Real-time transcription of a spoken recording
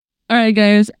All right,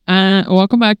 guys.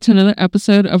 Welcome back to another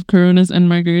episode of Coronas and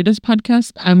Margaritas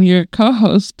podcast. I'm your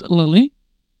co-host, Lily.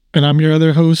 And I'm your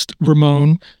other host,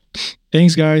 Ramon.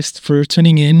 Thanks, guys, for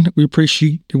tuning in. We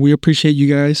appreciate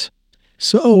you guys.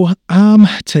 So,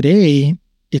 today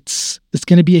it's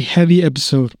gonna be a heavy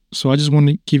episode. So I just want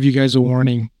to give you guys a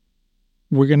warning.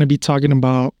 We're gonna be talking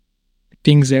about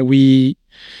things that we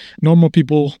normal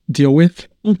people deal with.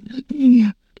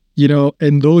 And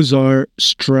those are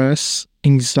stress,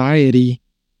 anxiety,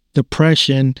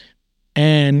 depression,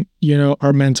 and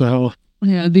our mental health.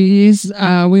 Yeah, these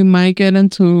we might get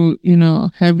into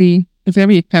heavy. It's gonna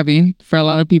be heavy for a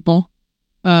lot of people.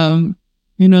 So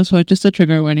just a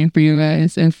trigger warning for you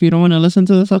guys. If you don't want to listen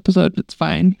to this episode, it's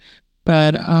fine.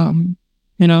 But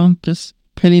just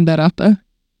putting that out there.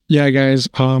 Yeah, guys.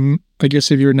 I guess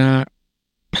if you're not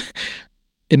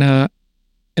in a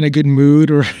good mood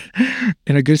or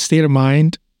in a good state of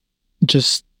mind,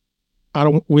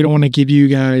 we don't want to give you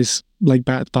guys like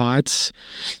bad thoughts.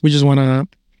 We just want to,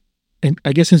 and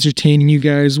I guess, entertaining you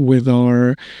guys with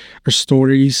our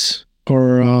stories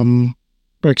or our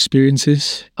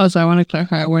experiences. Also, I want to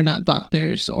clarify, we're not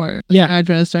doctors or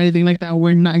address or anything like that.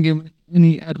 We're not giving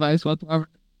any advice whatsoever.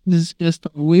 This is just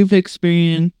what we've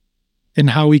experienced and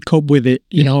how we cope with it.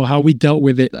 How we dealt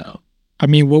with it. So, I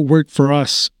mean, what worked for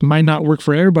us might not work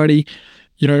for everybody.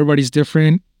 Everybody's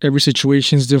different. Every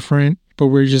situation's different. But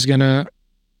we're just gonna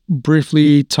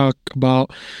briefly talk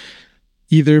about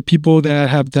either people that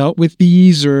have dealt with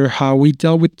these or how we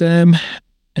dealt with them.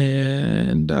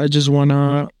 And I just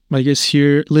wanna, I guess,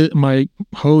 hear my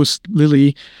host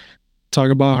Lily talk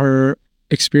about her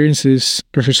experiences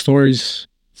or her stories.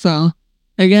 So,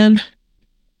 again,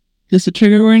 just a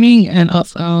trigger warning, and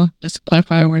also just to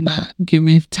clarify, we're not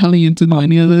telling you to do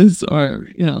any of this, or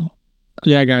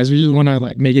Yeah, guys, we just want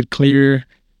to make it clear,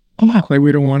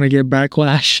 we don't want to get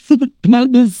backlash.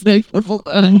 Not this safe. All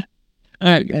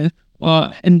right, guys.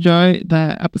 Well, enjoy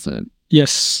the episode.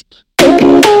 Yes.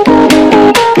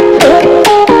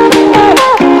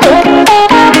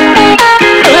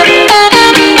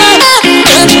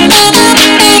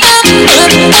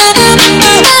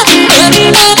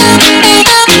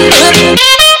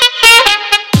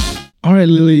 All right,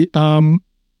 Lily.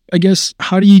 I guess,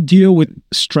 how do you deal with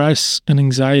stress and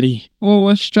anxiety? Well,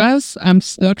 with stress, I'm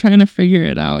still trying to figure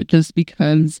it out just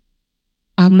because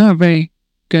I'm not very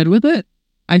good with it.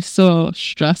 I still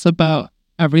stress about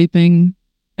everything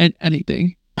and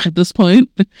anything at this point.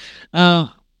 I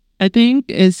think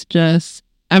it's just,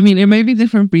 it may be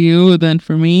different for you than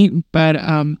for me, but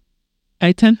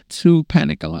I tend to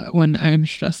panic a lot when I'm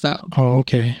stressed out. Oh,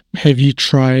 okay. Have you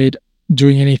tried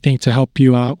doing anything to help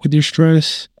you out with your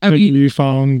stress? Have you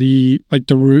found the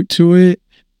root to it?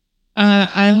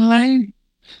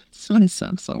 This one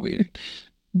sounds so weird,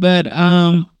 but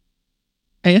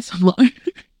ASMR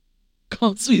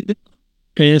calls me.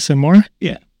 ASMR?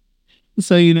 Yeah.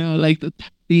 So the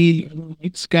tappy,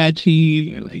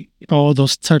 scratchy, all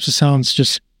those types of sounds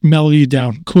just mellow you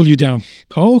down, cool you down.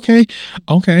 Oh, okay.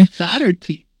 That or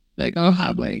tea. I'll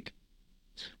have the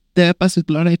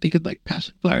pasiflora. I think it's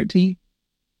pasiflora tea.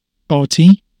 Oh,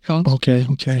 tea? Okay.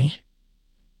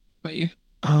 But you?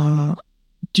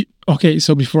 Okay,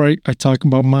 so before I talk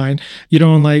about mine, you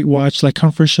don't watch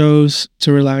comfort shows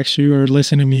to relax you or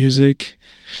listen to music?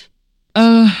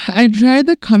 I tried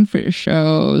the comfort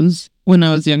shows when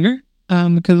I was younger.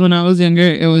 Because when I was younger,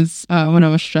 it was when I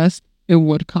was stressed, it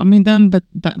would calm me down. But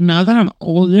now that I'm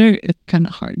older, it's kind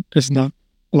of hard. It's not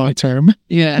long term.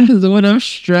 Yeah, because when I'm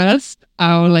stressed,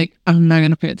 I'm not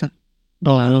gonna pay attention.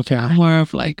 Oh, okay. I'm more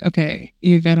of okay,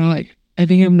 you gotta I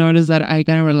think I've noticed that I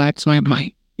gotta relax my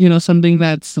mind. Something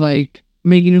that's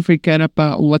making you forget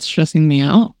about what's stressing me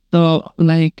out. So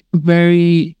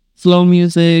very slow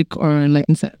music or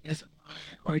instead of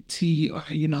or tea or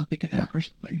think of that or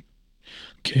something.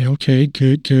 Okay,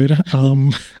 good.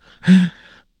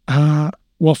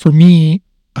 Well, for me,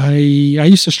 I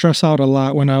used to stress out a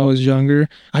lot when I was younger.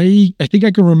 I think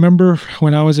I can remember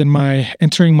when I was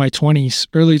entering my 20s,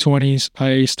 early 20s,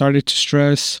 I started to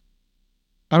stress.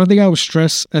 I don't think I was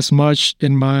stressed as much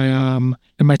in my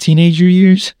teenager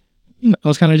years. I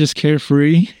was kind of just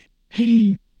carefree.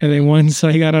 And then once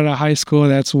I got out of high school,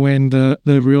 that's when the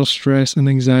real stress and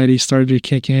anxiety started to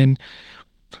kick in.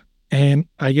 And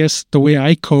I guess the way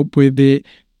I cope with it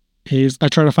is I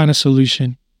try to find a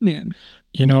solution. Yeah.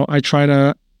 I try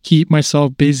to keep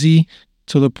myself busy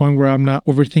to the point where I'm not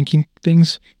overthinking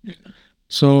things. Yeah.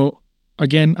 So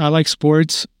again, I like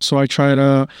sports. So I try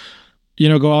to,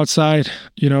 go outside,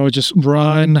 just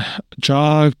run,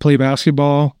 jog, play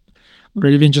basketball, or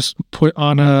even just put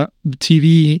on the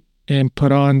TV and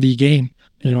put on the game.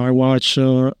 I watch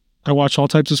I watch all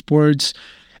types of sports,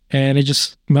 and it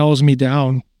just mellows me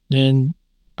down. And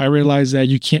I realize that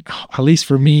you can't, at least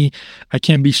for me, I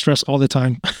can't be stressed all the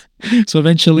time. So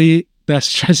eventually that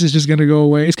stress is just going to go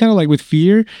away. It's kind of like with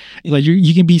fear. Like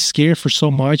you can be scared for so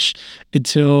much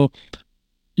until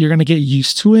you're going to get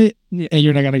used to it, and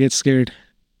you're not going to get scared.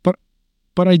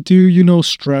 But I do,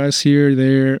 stress here,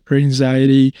 there, or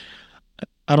anxiety.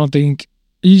 I don't think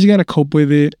you just got to cope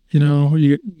with it.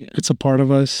 It's a part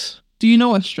of us. Do you know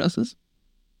what stress is?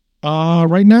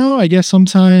 Right now, I guess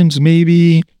sometimes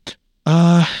maybe,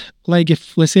 like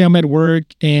if, let's say I'm at work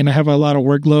and I have a lot of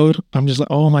workload, I'm just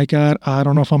like, oh my God, I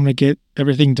don't know if I'm going to get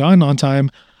everything done on time.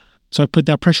 So I put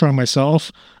that pressure on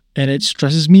myself and it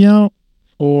stresses me out.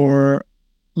 Or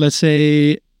let's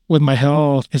say with my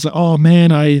health, it's like, oh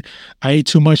man, I ate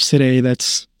too much today.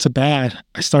 That's too bad.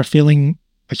 I start feeling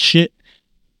like shit.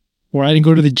 Or I didn't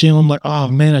go to the gym. I'm like, oh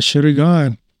man, I should have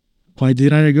gone. Why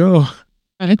didn't I go?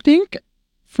 I think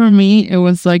for me, it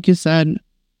was like you said,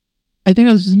 I think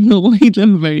I was just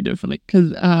them very differently.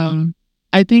 Because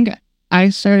I think I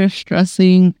started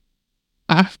stressing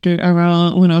after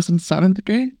around when I was in 7th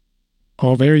grade.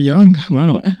 Oh, very young.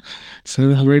 Wow.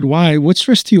 7th grade. Why? What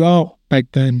stressed you out back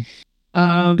then?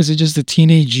 Is it just the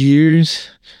teenage years?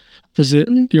 Is it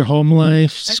your home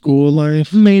life, school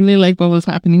life? Mainly like what was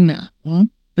happening now.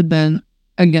 But then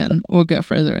again, we'll get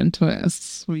further into it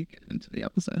as we get into the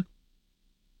episode.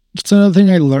 It's another thing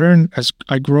I learned as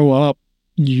I grow up.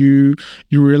 You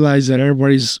realize that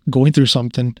everybody's going through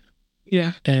something.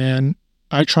 Yeah. And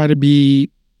I try to be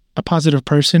a positive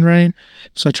person, right?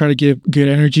 So I try to give good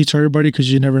energy to everybody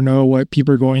because you never know what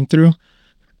people are going through.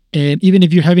 And even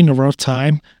if you're having a rough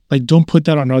time, like don't put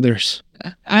that on others.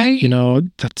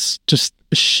 That's just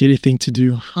a shitty thing to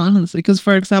do. Honestly, because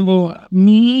for example,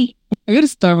 me, I go to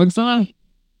Starbucks a lot.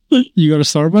 You go to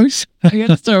Starbucks? I go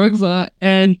to Starbucks a lot.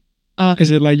 And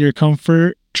is it like your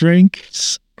comfort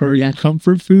drinks or your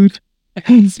comfort food?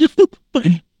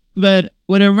 But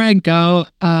whenever I go,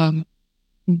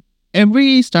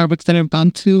 every Starbucks that I've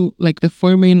gone to, like the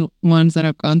 4 main ones that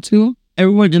I've gone to,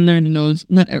 everyone in there knows,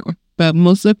 not everyone, but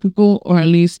most of the people, or at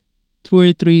least 2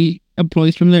 or 3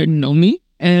 employees from there know me.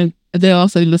 And they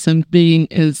also listen being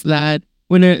is that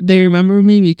when they remember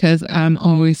me because I'm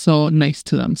always so nice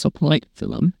to them, so polite to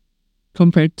them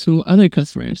compared to other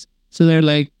customers. So they're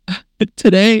like,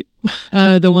 today,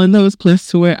 the one that was close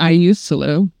to where I used to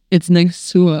live, it's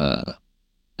next to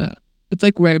it's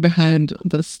like right behind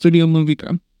the Studio Movie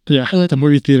Club. Yeah, the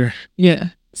movie theater. Yeah.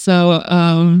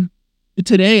 So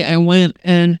today I went,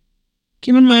 and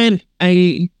keep in mind,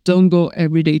 I don't go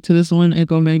every day to this one. I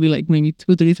go maybe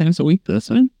 2-3 times a week to this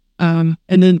one. And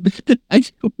then I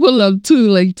pull up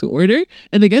to order,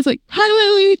 and the guy's like, "Hi,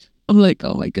 Lily." I'm like,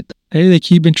 "Oh my goodness." Hey, they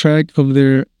keeping track of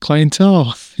their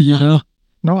clientele,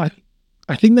 No,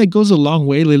 I think that goes a long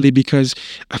way, Lily, because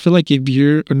I feel like if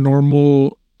you're a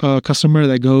normal customer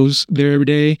that goes there every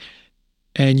day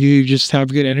and you just have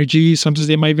good energy, sometimes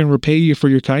they might even repay you for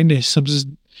your kindness. Sometimes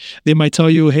they might tell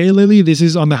you, "Hey, Lily, this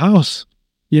is on the house,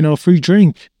 free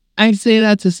drink." I say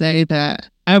that to say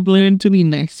that I've learned to be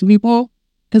nice to people,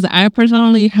 because I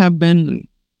personally have been,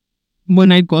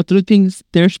 when I go through things,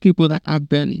 there's people that have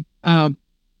been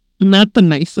not the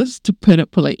nicest, to put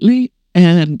it politely.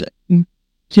 And,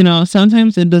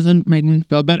 sometimes it doesn't make me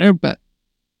feel better, but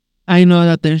I know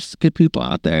that there's good people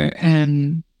out there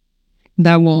and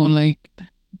that will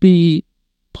be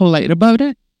polite about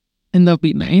it, and they'll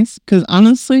be nice. Because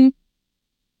honestly,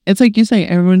 it's like you say,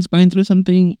 everyone's going through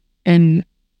something, and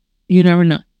you never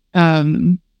know.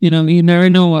 You never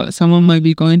know what someone might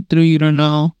be going through. You don't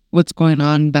know what's going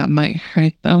on that might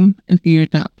hurt them if you're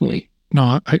not polite.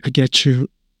 No, I get you.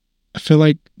 I feel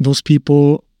like those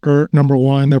people are, number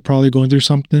one, they're probably going through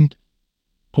something,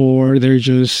 or they're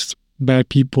just bad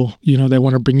people. They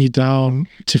want to bring you down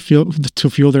to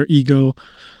fuel their ego.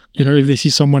 If they see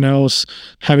someone else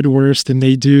have it worse than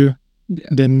they do,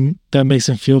 then that makes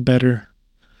them feel better.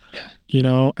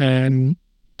 And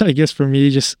I guess for me,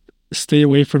 just stay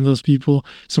away from those people.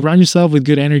 Surround yourself with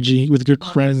good energy, with good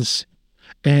friends.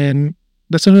 And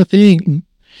that's another thing.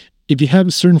 If you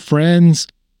have certain friends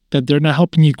that they're not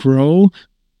helping you grow,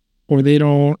 or they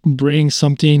don't bring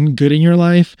something good in your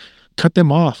life, cut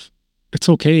them off. It's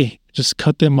okay. Just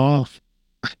cut them off.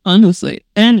 Honestly.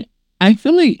 And I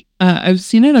feel like I've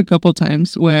seen it a couple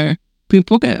times where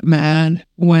people get mad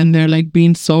when they're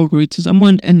being so rude to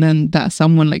someone, and then that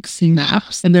someone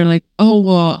snaps and they're like, "Oh,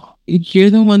 well, you're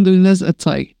the one doing this." It's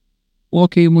like,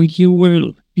 okay, well, you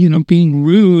were, being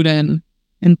rude and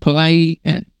polite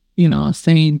and,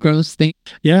 saying gross things.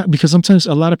 Yeah, because sometimes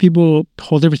a lot of people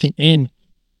hold everything in,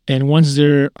 and once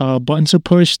their buttons are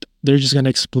pushed, they're just going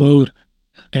to explode.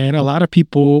 And a lot of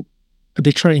people,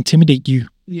 they try to intimidate you.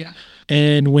 Yeah.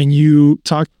 And when you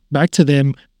talk back to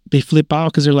them, they flip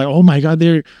out because they're like, "Oh my God,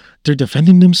 they're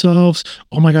defending themselves.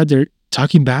 Oh my God, they're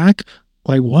talking back.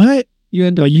 Like what? You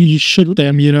end up, Like you shook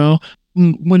them, you know?"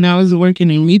 when I was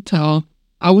working in retail,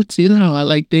 I would see that a lot.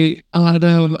 Like a lot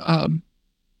of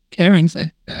Karens,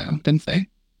 I can say.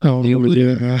 Oh, They would-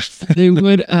 yeah. They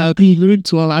would be rude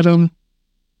to a lot of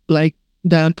like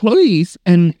the employees,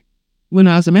 and when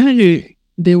I was a manager,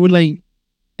 they would like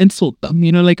insult them.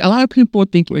 You know, like a lot of people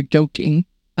think we're joking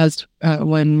as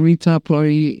when retail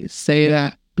employees say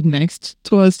that next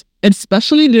to us,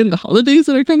 especially during the holidays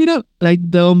that are coming up. Like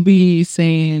they'll be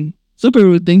saying super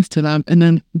rude things to them, and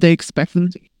then they expect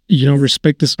them to. You know,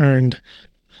 respect is earned.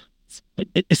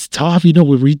 It's tough, you know,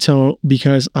 with retail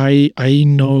because I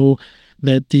know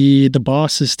that the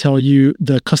bosses tell you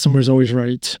the customer is always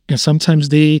right, and sometimes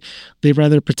they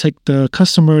rather protect the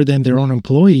customer than their own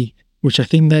employee, which I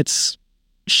think that's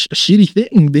a shitty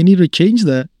thing. They need to change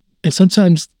that. And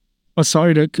sometimes, oh,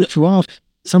 sorry to cut you off.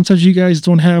 Sometimes you guys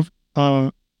don't have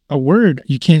a word.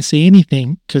 You can't say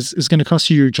anything because it's going to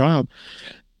cost you your job.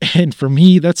 And for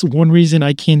me, that's one reason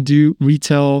I can't do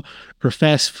retail or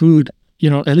fast food.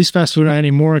 You know, at least fast food not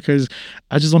anymore because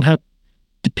I just don't have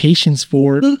the patience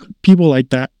for people like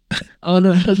that. Oh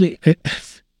no, really.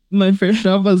 My first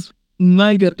job was,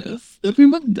 my goodness,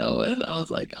 everyone know it. I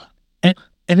was like, And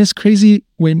it's crazy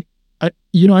when I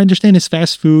understand it's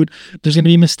fast food. There's going to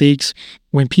be mistakes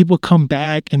when people come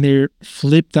back and they're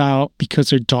flipped out because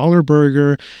their dollar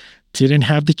burger didn't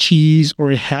have the cheese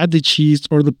or it had the cheese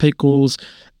or the pickles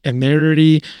and they're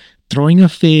already throwing a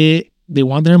fit. They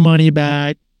want their money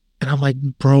back. And I'm like,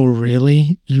 bro,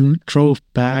 really? You drove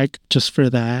back just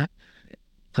for that?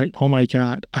 Like, oh my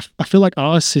God. I feel like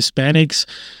us Hispanics,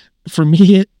 for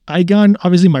me, I got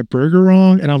obviously my burger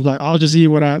wrong. And I'm like, I'll just eat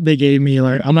what they gave me.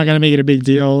 Like, I'm not going to make it a big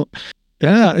deal.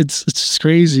 Yeah, it's just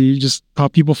crazy. Just how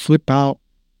people flip out.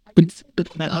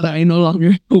 but now that I no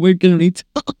longer work in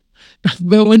retail.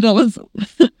 But when I was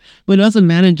a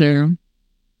manager,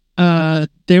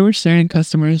 there were certain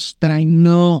customers that I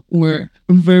know were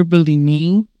verbally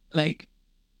mean. Like,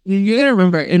 you gotta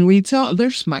remember, in retail,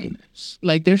 there's minors.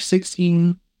 Like, they're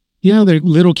 16. Yeah, they're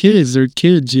little kids. They're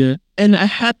kids, yeah. And I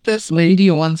had this lady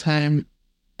one time,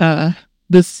 I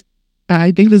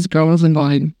think this girl wasn't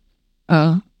going,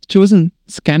 she wasn't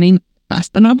scanning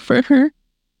fast enough for her.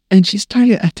 And she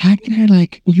started attacking her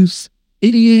like, you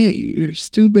idiot, you're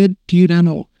stupid, do you not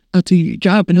know how to do your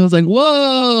job? And I was like,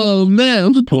 whoa,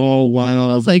 man. Oh, wow.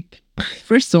 I was like,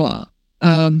 first of all,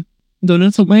 don't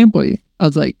insult my employee. I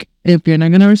was like, if you're not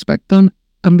going to respect them,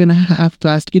 I'm going to have to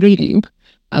ask you to leave.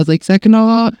 I was like, second of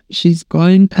all, she's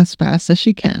going as fast as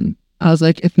she can. I was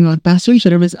like, if you want faster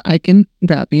service, I can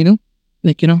grab you,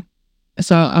 like,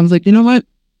 So I was like, you know what?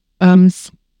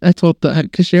 I told the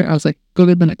head cashier, I was like, go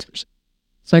get the next person.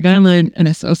 So I got in line and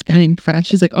I was scanning fast.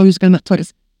 She's like, oh, you scanned that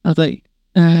twice. I was like,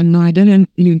 no, I didn't.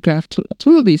 You grabbed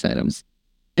two of these items.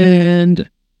 And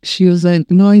she was like,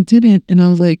 no, I didn't. And I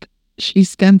was like, she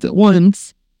scanned it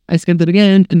once. I scanned it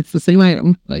again, and it's the same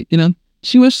item. Like,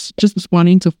 she was just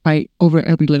wanting to fight over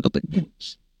every little thing.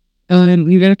 And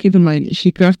you gotta keep in mind,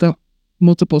 she grabbed up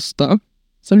multiple stuff.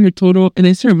 So her total, and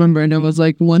I still remember, and it was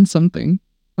like 100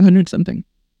 something.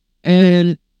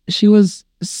 And she was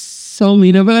so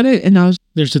mean about it. And I was,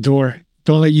 there's the door.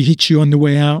 Don't let you hit you on the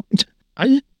way out.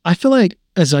 I feel like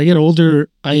as I get older,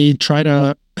 I try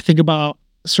to think about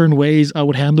certain ways I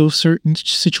would handle certain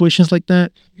situations like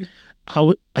that.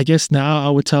 I guess now I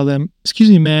would tell them, excuse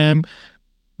me, ma'am,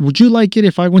 would you like it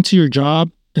if I went to your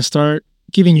job and start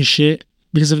giving you shit?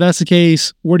 Because if that's the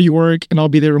case, where do you work? And I'll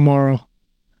be there tomorrow.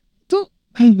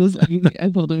 I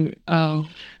told her, I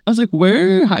was like,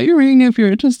 we're hiring if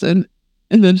you're interested.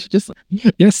 And then she just like,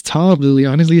 yeah, it's tough, Lily.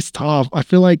 Honestly, it's tough. I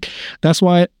feel like that's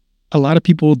why a lot of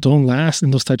people don't last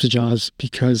in those types of jobs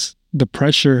because the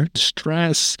pressure, the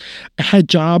stress. I had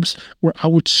jobs where I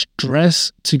would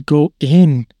stress to go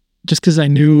in just because I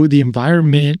knew the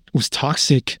environment was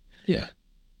toxic. Yeah.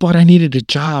 But I needed a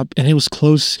job and it was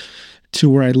close to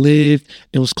where I lived.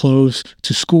 It was close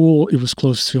to school. It was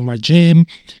close to my gym.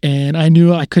 And I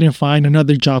knew I couldn't find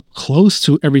another job close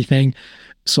to everything.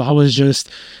 So I was just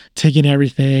taking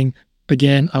everything.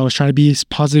 Again, I was trying to be as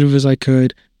positive as I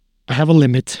could. I have a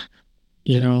limit,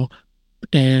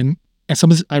 and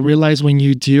sometimes I realize when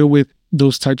you deal with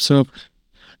those types of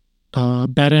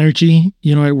bad energy,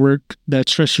 at work that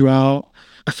stress you out,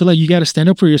 I feel like you got to stand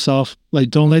up for yourself.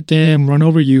 Like, don't let them run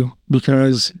over you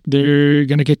because they're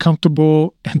going to get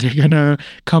comfortable and they're going to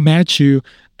come at you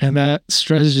and that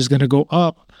stress is just going to go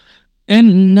up.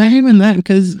 And not even that,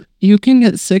 because you can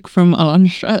get sick from a lot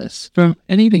of stress, from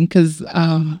anything, because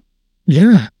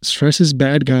Yeah, stress is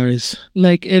bad, guys.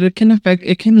 like it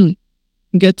can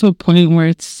get to a point where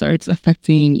it starts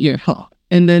affecting your health.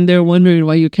 And then they're wondering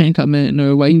why you can't come in,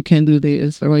 or why you can't do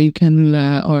this, or why you can't do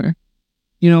that, or,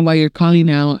 why you're calling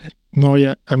out. No,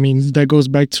 yeah. I mean, that goes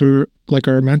back to like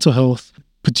our mental health.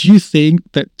 But do you think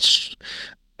that,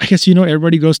 I guess,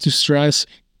 everybody goes through stress,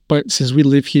 but since we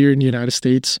live here in the United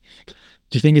States,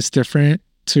 do you think it's different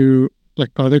to like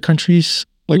other countries,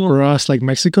 like for us, like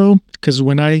Mexico? Because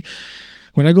when I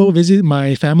go visit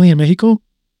my family in Mexico,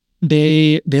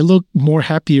 they look more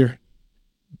happier.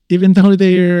 Even though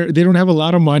they don't have a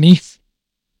lot of money,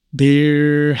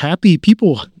 they're happy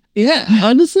people. Yeah,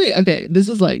 honestly, okay, this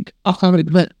is like off topic,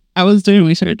 but I was doing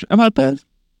research about this,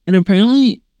 and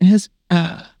apparently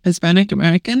Hispanic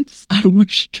Americans are more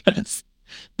stressed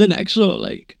than actual,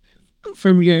 like,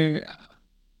 from your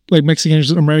Like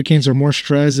Mexicans, Americans are more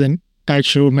stressed than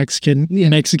actual Mexican.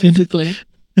 basically.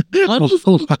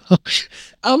 Honestly,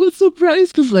 I was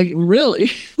surprised because, like, really,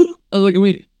 I was like,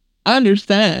 wait, I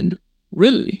understand,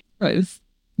 really, right?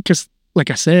 Because, like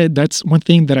I said, that's one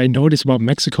thing that I noticed about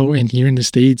Mexico and here in the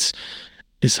States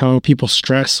is how people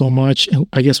stress so much. And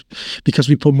I guess because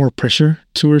we put more pressure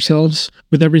to ourselves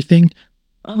with everything.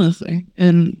 Honestly,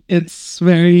 and it's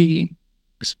very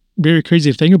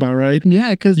Crazy to think about, right?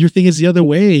 yeah, because You think it's the other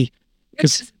way.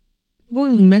 Because well,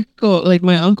 in Mexico, like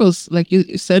my uncles, like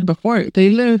you said before, they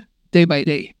live day by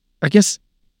day. I guess,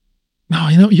 no,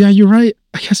 yeah, you're right.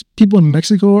 I guess people in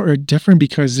Mexico are different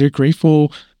because they're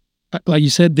grateful. Like you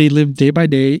said, they live day by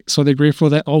day. So they're grateful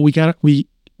that, we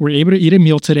were able to eat a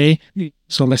meal today.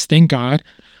 So let's thank God.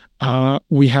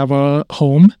 We have a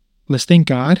home. Let's thank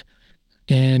God.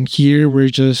 And here we're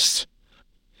just,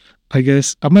 I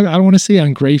guess, I don't want to say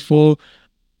ungrateful,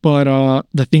 but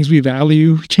the things we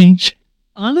value change.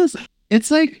 Honestly, it's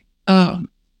like,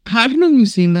 haven't you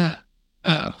seen that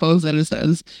post that it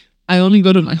says, I only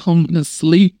go to my home to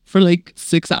sleep for like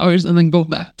 6 hours and then go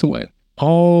back to work.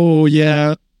 Oh,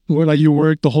 yeah. Where like you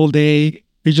work the whole day,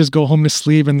 you just go home to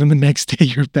sleep, and then the next day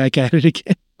you're back at it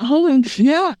again. Oh, and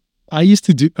yeah. I used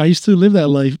to live that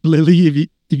life, Lily. If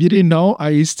you didn't know, I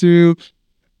used to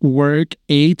work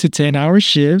 8 to 10 hour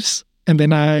shifts, and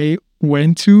then I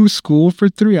went to school for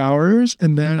 3 hours,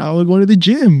 and then I would go to the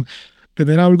gym, and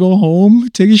then I would go home,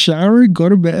 take a shower, go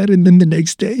to bed, and then the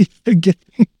next day again.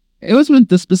 It was with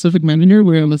this specific manager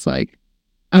where it was like,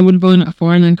 I would go in at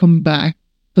 4 and then come back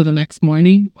to the next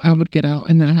morning. I would get out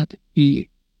and then I had to eat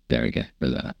there again for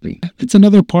that. It's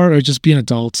another part of just being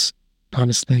adults,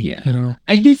 honestly. Yeah.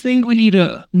 I do think we need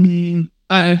to,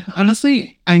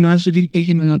 honestly, I know I should be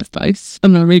taking my advice.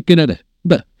 I'm not very good at it,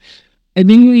 but I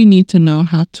think we need to know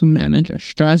how to manage our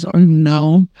stress or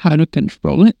know how to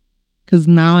control it. Because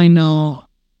now I know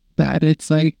that it's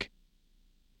like,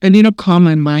 I need to calm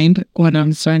my mind when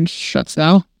I'm starting to stress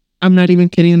out. I'm not even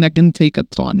kidding. That can take a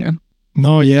toll on you.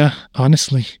 No, yeah,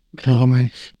 honestly. Oh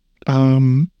my.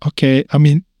 Okay. I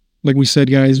mean, like we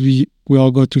said, guys, we all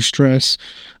go through stress.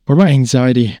 What about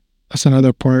anxiety? That's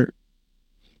another part.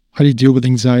 How do you deal with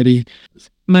anxiety?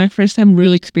 My first time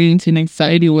really experiencing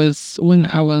anxiety was when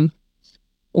I was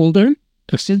older.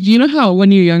 You know how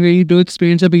when you're younger, you do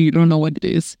experience it, but you don't know what it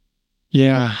is?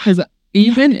 Yeah. Because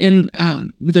even in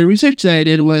the research that I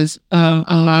did was a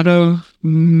lot of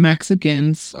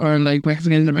Mexicans or like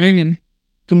Mexican American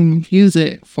confuse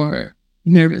it for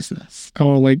nervousness.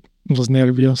 Oh, like los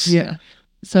nervios. Yeah.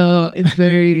 So it's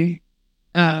very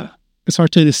it's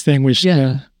hard to distinguish.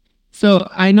 Yeah. So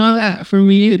I know that for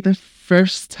me, the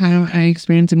first time I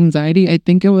experienced anxiety, I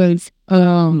think it was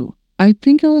after I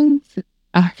think it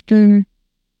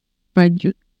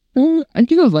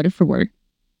was later for work.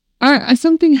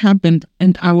 Something happened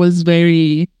and I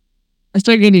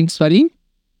started getting sweaty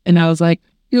and I was like,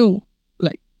 feel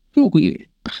weird.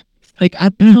 Like, I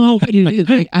don't know what it is.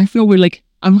 Like, I feel weird. Like,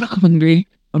 I'm not hungry.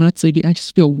 I'm not sleepy. I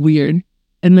just feel weird.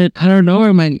 And then I don't know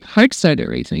where my heart started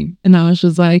racing. And I was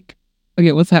just like,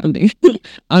 okay, what's happening? I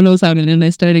don't know what's happening. And I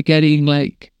started getting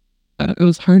like, it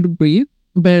was hard to breathe,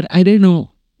 but I didn't know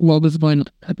what was going on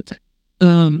at the time.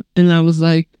 And I was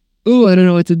like, oh, I don't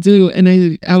know what to do.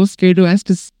 And I was scared to ask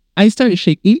because I started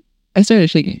shaking.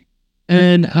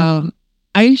 And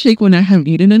I shake when I haven't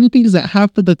eaten anything because I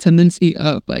have the tendency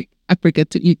of like, I forget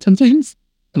to eat sometimes.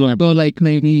 But like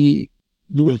maybe.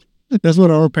 That's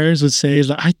what our parents would say is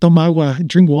like, ay, toma agua,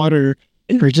 drink water,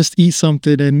 or just eat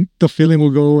something and the feeling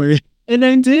will go away. And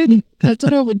I did. That's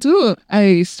what I would do.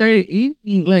 I started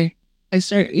eating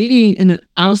and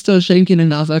I was still shaking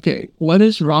and I was like, okay, what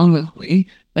is wrong with me?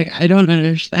 Like, I don't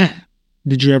understand.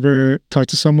 Did you ever talk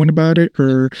to someone about it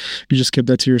or you just kept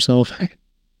that to yourself?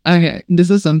 Okay, this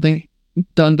is something.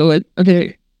 Don't do it.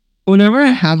 Okay. Whenever I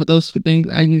have those things,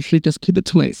 I usually just keep it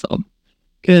to myself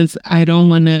because I don't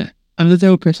want to. I'm the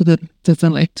type of person that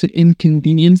doesn't like to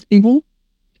inconvenience people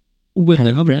with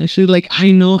actually. Like,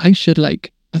 I know I should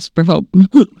like ask for help,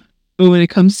 but when it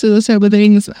comes to those type of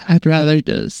things, I'd rather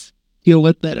just deal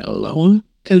with that alone.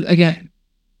 Because again,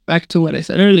 back to what I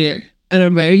said earlier, at a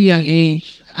very young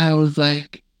age, I was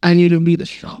like, I need to be the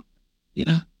strong, you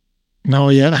know. No,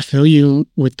 yeah, I feel you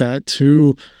with that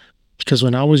too. Because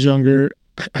when I was younger,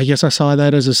 I guess I saw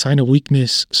that as a sign of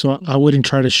weakness. So I wouldn't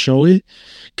try to show it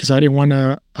because I didn't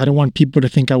want people to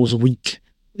think I was weak.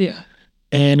 Yeah.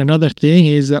 And another thing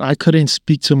is that I couldn't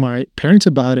speak to my parents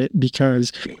about it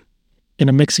because in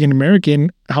a Mexican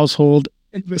American household,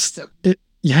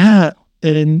 yeah,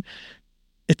 and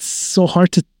it's so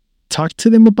hard to talk to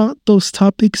them about those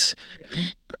topics.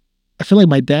 I feel like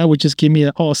my dad would just give me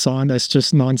a son, that's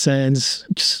just nonsense.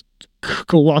 Just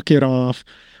go walk it off.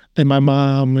 And my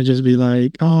mom would just be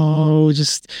like, oh,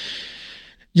 just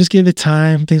give it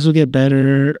time. Things will get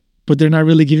better. But they're not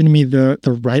really giving me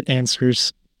the right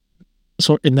answers.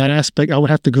 So in that aspect, I would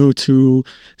have to go to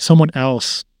someone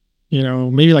else,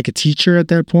 maybe like a teacher at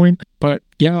that point. But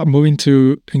yeah, moving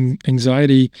to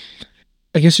anxiety,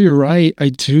 I guess you're right. I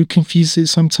do confuse it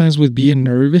sometimes with being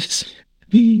nervous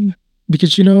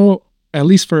because, at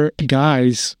least for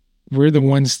guys, we're the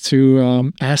ones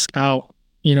to ask out,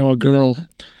 a girl.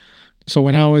 So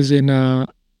when I was in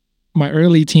my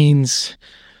early teens,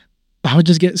 I would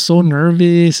just get so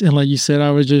nervous. And like you said,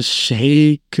 I would just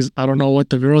shake because I don't know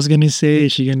what the girl's going to say.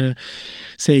 Is she going to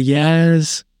say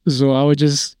yes? So I would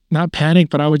just not panic,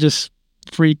 but I would just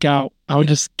freak out. I would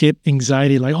just get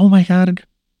anxiety like, oh my God,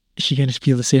 is she going to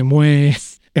feel the same way?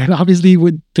 And obviously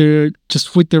with the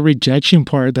rejection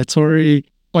part, that's already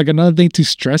like another thing to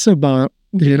stress about,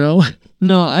 No,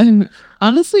 I'm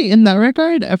honestly in that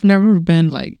regard, I've never been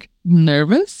like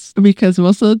nervous because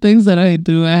most of the things that I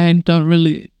do, I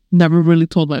never really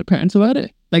told my parents about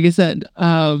it. Like I said,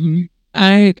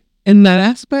 I in that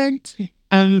aspect,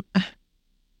 I'm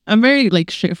very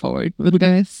like straightforward with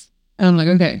guys. I'm like,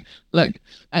 okay, look,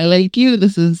 I like you.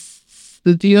 This is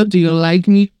the deal. Do you like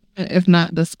me? If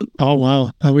not, this. Oh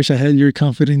wow! I wish I had your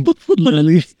confidence,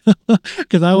 literally,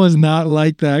 because I was not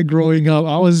like that growing up.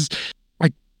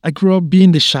 I grew up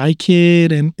being the shy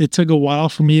kid, and it took a while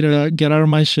for me to get out of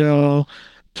my shell.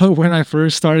 But when I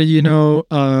first started,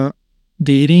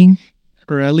 dating,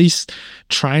 or at least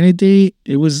trying to date,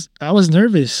 I was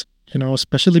nervous,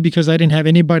 especially because I didn't have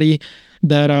anybody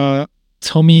that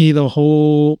told me the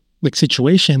whole like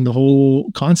situation, the whole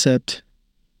concept.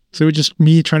 So it was just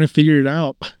me trying to figure it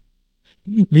out.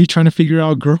 Me trying to figure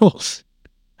out girls.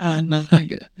 No,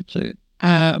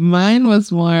 mine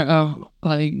was more of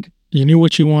like you knew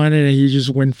what you wanted and you just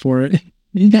went for it.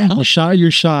 Yeah, you shot your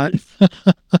shot.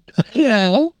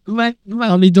 Yeah, I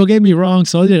mean, don't get me wrong,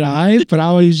 so did I, but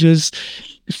I was just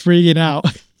freaking out.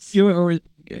 You were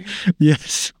overthinking.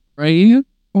 Yes, right?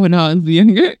 When I was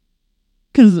younger,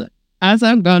 because as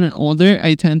I've gotten older,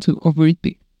 I tend to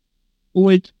overthink,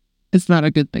 which is not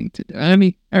a good thing to do. I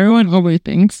mean, everyone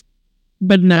overthinks.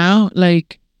 But now,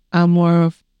 like, I'm more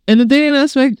of, in the dating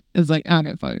aspect, it's like,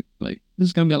 okay, fine. Like,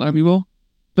 there's gonna be a lot of people.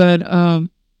 But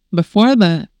before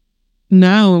that,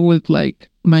 now with like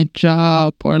my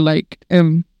job or like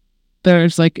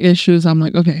there's like issues, I'm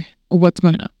like, okay, what's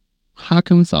going on? How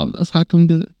can we solve this? How can we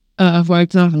do it? For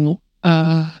example,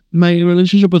 my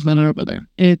relationship with men over there,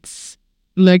 it's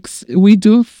like we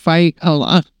do fight a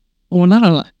lot. Well, not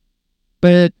a lot,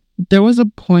 but there was a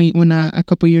point when a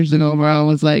couple years ago where I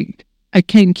was like, I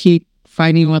can't keep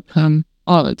fighting with him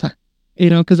all the time,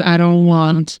 because I don't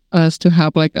want us to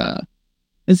have like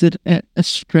is it a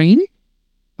strain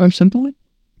or something?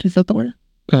 Is that the word?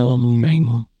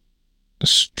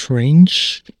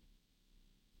 Strange?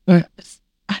 Like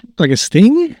a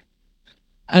sting?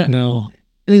 No.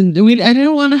 I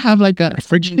didn't want to have like a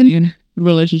frigid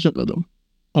relationship with him.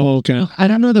 Oh, okay. I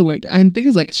don't know the word. I think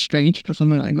it's like strange or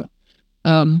something like that.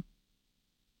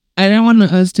 I didn't want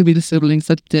us to be the siblings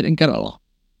that didn't get along.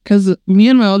 Because me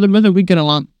and my older brother, we get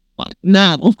along fine.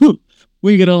 Now,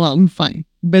 we get along fine.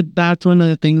 But that's one of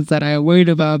the things that I worried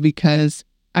about because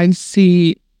I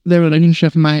see the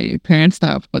relationship my parents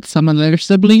have with some of their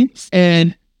siblings.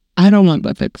 And I don't want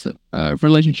that type of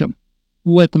relationship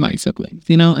with my siblings,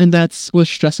 and that's what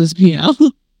stresses me out.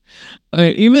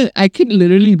 Even I could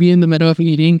literally be in the middle of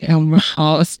eating and we're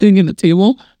all sitting in the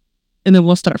table and then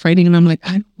we'll start fighting and I'm like,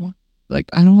 I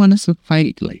don't want us to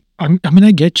fight. Like, I mean,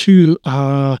 I get you.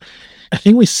 I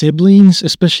think with siblings,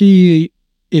 especially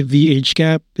if the age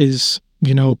gap is,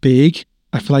 big,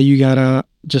 I feel like you gotta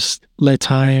just let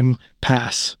time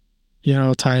pass.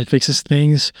 time fixes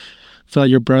things. I feel like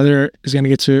your brother is going to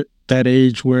get to that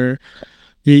age where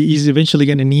he's eventually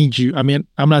going to need you. I mean,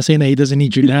 I'm not saying that he doesn't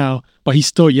need you now, but he's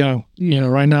still young.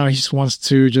 Right now he just wants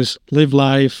to just live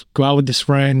life, go out with his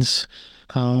friends,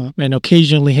 and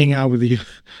occasionally hang out with you.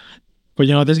 But,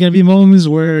 there's going to be moments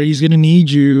where he's going to need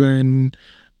you, and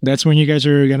that's when you guys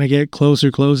are going to get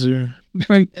closer.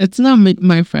 Like, it's not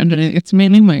my friend, it's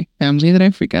mainly my family that I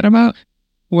forget about.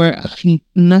 Where,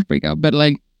 not freak out, but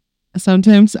like,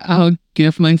 sometimes I'll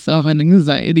give myself an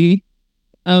anxiety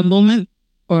moment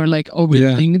or like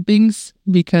overthink things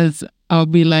because I'll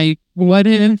be like, what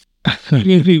if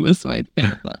he was my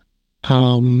family?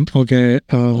 Okay.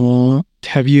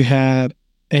 Have you had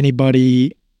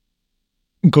anybody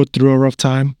go through a rough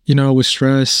time, with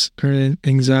stress or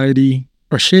anxiety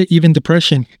or shit, even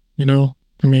depression, I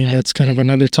mean, that's kind of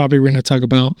another topic we're going to talk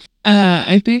about.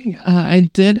 I think I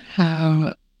did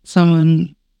have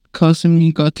someone close to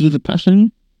me go through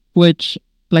depression, which,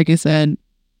 like I said,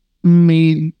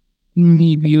 made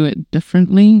me view it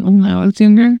differently when I was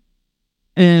younger.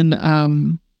 And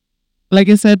like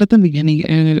I said at the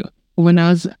beginning, when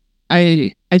I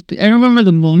remember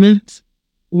the moment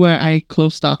where I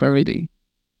closed off everything.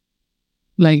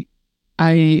 Like,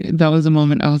 that was a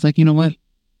moment I was like, you know what?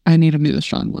 I need to be the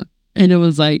strong one. And it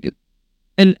was like,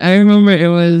 and I remember it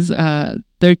was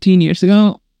 13 years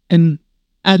ago, and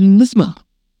at this month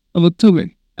of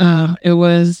October, it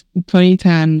was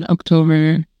 2010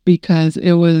 October, because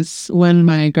it was when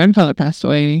my grandfather passed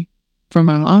away from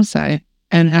my mom's side.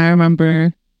 And I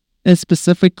remember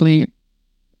specifically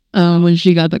when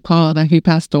she got the call that he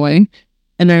passed away,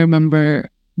 and I remember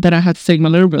that I had to take my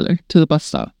little brother to the bus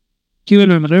stop. My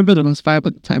little brother was 5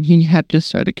 at the time. He had just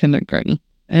started kindergarten.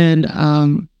 And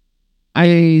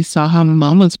I saw how my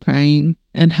mom was crying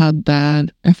and how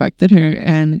that affected her.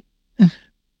 And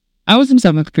I was in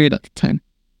 7th grade at the time.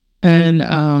 And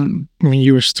I mean,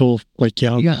 you were still like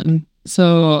young. Yeah.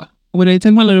 So when I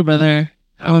took my little brother,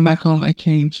 I went back home. I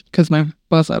changed because my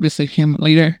bus obviously came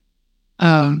later.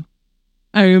 I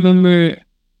remember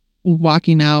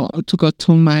walking out to go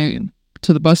to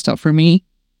the bus stop. For me,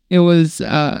 it was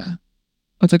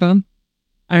what's it called?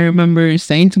 I remember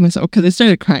saying to myself, because I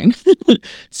started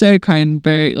crying,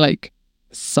 very like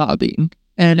sobbing.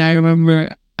 And I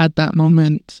remember at that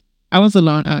moment, I was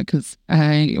alone because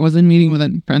I wasn't meeting with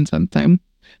any friends at the time.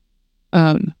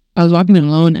 I was walking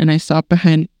alone, and I stopped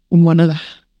behind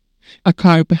a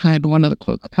car behind one of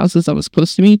the houses that was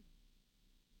close to me.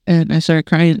 And I started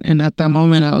crying. And at that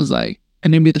moment, I was like, I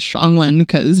need to be the strong one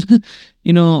because,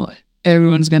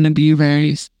 everyone's going to be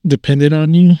very dependent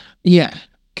on you. Yeah.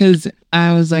 Because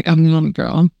I was like, I'm the only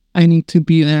girl. I need to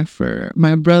be there for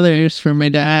my brothers, for my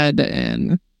dad,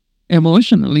 and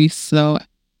emotionally. So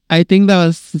I think that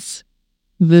was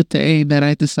the day that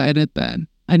I decided that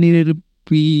I needed to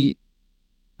be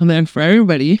there for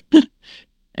everybody.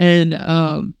 And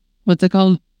what's it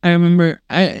called? I remember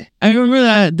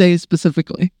that day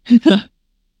specifically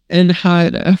and how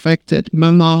it affected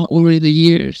my mom over the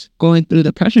years going through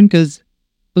depression. Because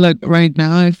like right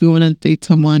now, if you want to date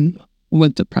someone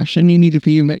with depression, you need to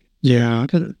be like, yeah.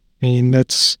 I mean,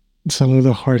 that's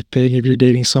another hard thing. If you're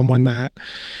dating someone that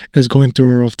is going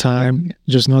through a rough time,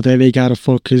 just know that they gotta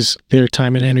focus their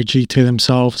time and energy to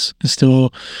themselves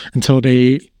until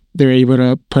they're able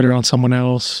to put it on someone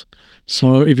else.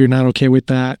 So if you're not okay with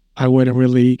that, I wouldn't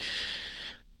really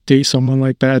date someone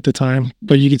like that at the time.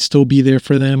 But you could still be there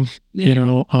for them,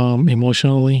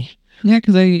 emotionally. Yeah,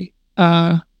 because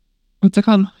what's it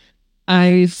called?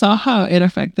 I saw how it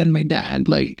affected my dad.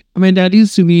 Like, my dad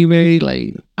used to be very,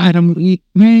 like,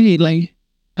 very, like,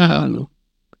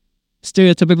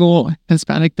 stereotypical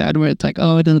Hispanic dad, where it's like,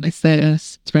 oh, it doesn't like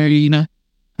this. It's very,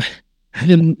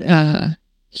 and,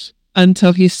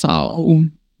 until he saw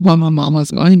what my mom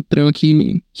was going through,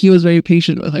 he was very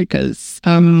patient with her, because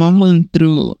my mom went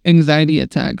through anxiety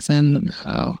attacks and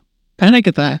panic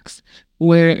attacks,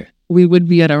 where we would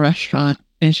be at a restaurant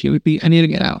and she would be, I need to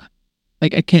get out.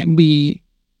 Like, I can't be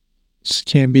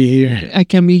here. I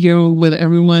can't be here with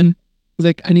everyone.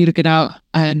 Like, I need to get out.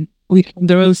 And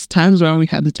there was times where we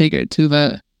had to take her to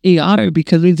the ER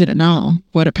because we didn't know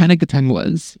what a panic attack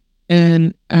was.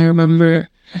 And I remember,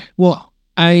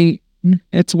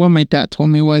 it's what my dad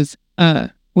told me was,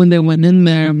 when they went in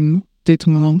there, they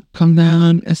told my mom, calm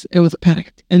down. It was a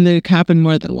panic. And it happened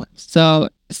more than once. So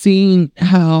seeing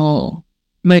how,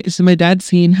 my dad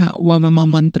seeing what my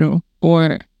mom went through,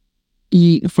 or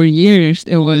for years,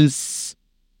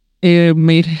 it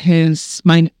made his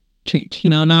mind change.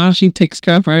 Now she takes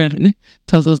care of her and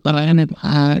tells us that I am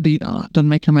bad, don't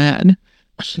make her mad.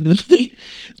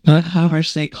 Have her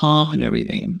stay calm and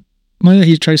everything. Well,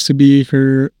 he tries to be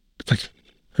her like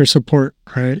her support,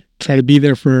 right? Try to be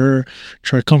there for her,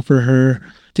 try to comfort her.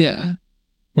 Yeah.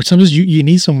 But sometimes you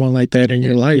need someone like that in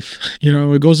your life.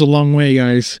 It goes a long way,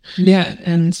 guys. Yeah.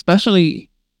 And especially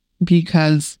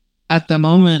because at the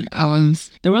moment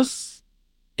there was.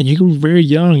 And you were very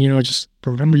young, just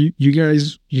remember you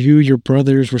guys, your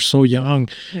brothers were so young.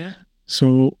 Yeah.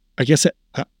 So I guess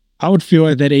I would feel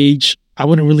at that age, I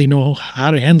wouldn't really know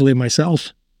how to handle it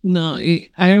myself. No,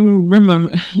 I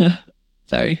remember.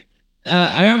 Sorry.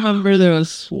 I remember there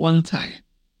was one time.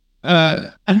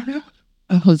 I don't know.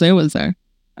 Jose was there.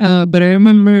 But I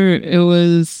remember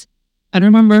I don't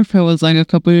remember if it was like a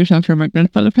couple years after my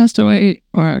grandfather passed away,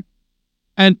 or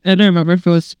I don't remember if it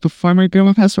was before my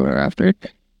grandma passed away or after,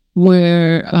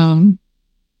 where I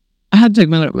had to take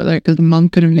my little brother because mom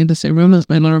couldn't be in the same room as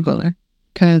my little brother,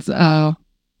 because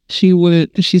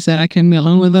she said I can't be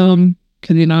alone with him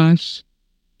because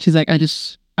she's like,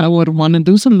 I would want to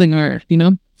do something, or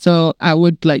so I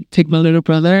would like take my little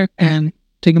brother and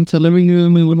take him to the living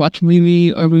room. We would watch a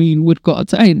movie, or we would go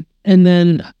outside. And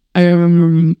then I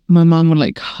remember my mom would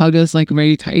like hug us like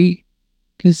very tight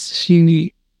because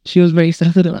she was very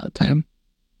sensitive at the time.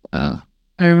 I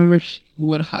remember she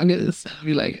would hug us and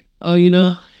be like, "Oh,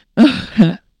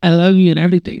 I love you and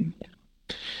everything."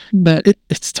 But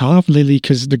it's tough, Lily,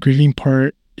 because the grieving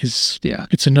part is,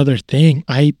 it's another thing.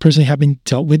 I personally haven't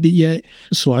dealt with it yet,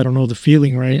 so I don't know the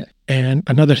feeling, right? Yeah. And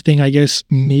another thing, I guess,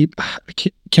 maybe I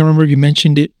can't remember if you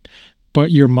mentioned it,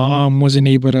 but your mom wasn't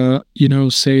able to,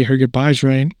 say her goodbyes,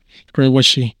 right? Or was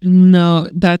she? No,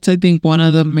 that's, I think, one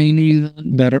of the main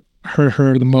reasons that hurt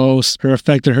her the most, or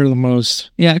affected her the most.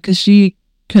 Yeah, because she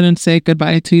couldn't say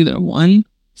goodbye to either one,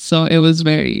 so it was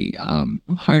very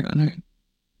hard on her.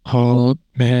 Oh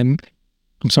man,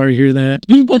 I'm sorry to hear that.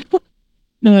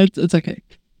 No, it's okay.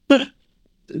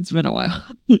 It's been a while.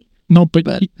 No,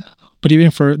 but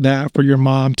even for your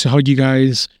mom to hug you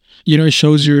guys, it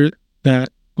shows that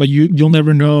like you'll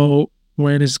never know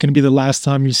when it's gonna be the last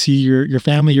time you see your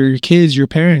family or your kids, your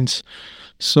parents.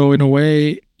 So in a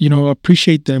way,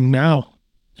 appreciate them now.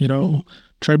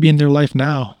 Try to be in their life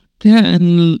now. Yeah,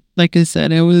 and like I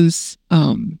said, it was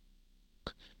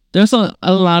there's a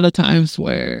lot of times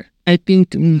where I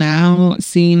think now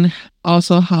seeing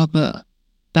also how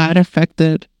that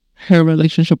affected her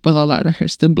relationship with a lot of her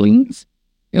siblings,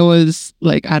 it was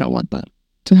like, I don't want that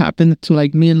to happen to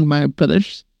like me and my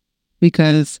brothers,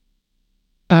 because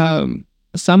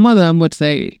some of them would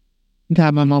say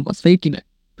that my mom was faking it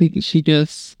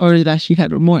because or that she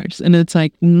had remorse, and it's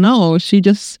like, no, she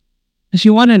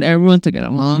wanted everyone to get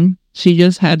along. She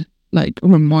just had like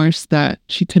remorse that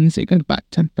she couldn't say goodbye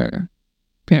to her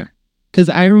parent. Because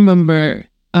I remember,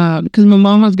 because my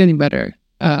mom was getting better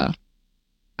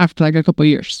after like a couple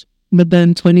years. But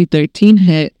then 2013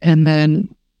 hit, and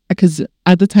then, because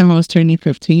at the time I was turning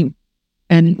 15,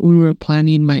 and we were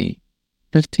planning my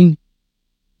 15th.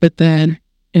 But then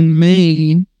in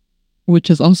May, which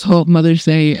is also Mother's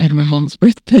Day and my mom's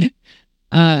birthday,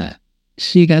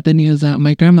 she got the news that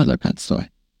my grandmother passed away.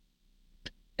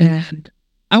 And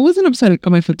I wasn't upset at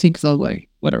my 15 because I was like,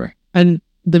 whatever. And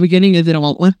the beginning, I didn't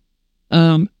want one.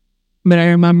 But I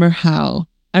remember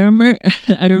I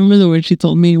remember the word she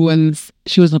told me was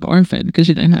she was an orphan because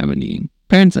she didn't have any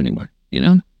parents anymore,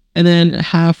 And then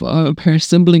half of her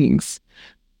siblings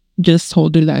just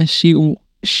told her that she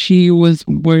was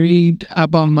worried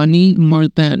about money more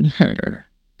than her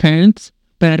parents.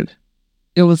 But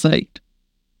it was like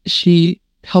she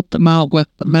helped them out with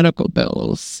the medical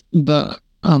bills, the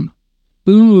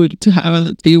food to have at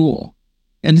the table,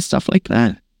 and stuff like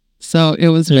that. So it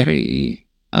was very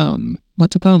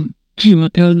what's it called? It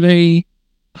was very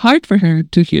hard for her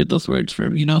to hear those words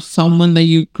from someone that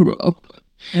you grew up with.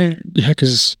 Yeah,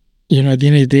 because at the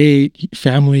end of the day,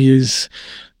 family is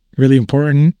really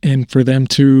important, and for them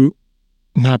to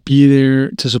not be there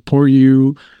to support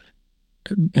you,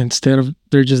 instead of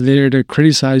they're just there to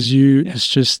criticize you, it's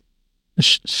just a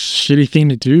shitty thing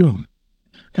to do.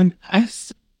 And I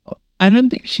don't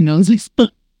think she knows this,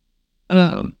 but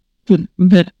I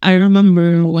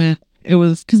remember when it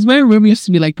was, because my room used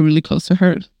to be like really close to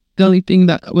hers. The only thing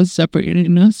that was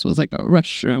separating us was like a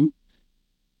restroom.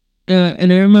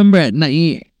 And I remember at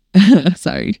night,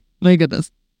 sorry, my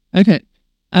goodness. Okay.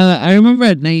 I remember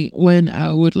at night when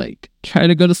I would like try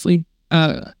to go to sleep,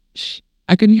 I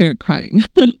could hear her crying.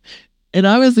 And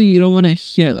obviously you don't want to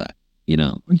hear that,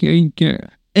 hearing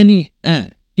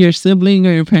your sibling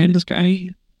or your parents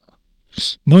crying.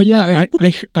 No, yeah,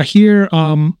 I hear,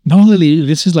 no, Lily,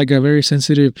 this is like a very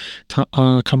sensitive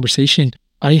conversation.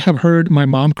 I have heard my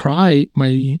mom cry,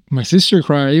 my sister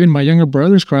cry, even my younger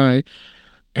brothers cry.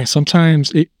 And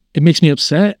sometimes it makes me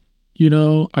upset,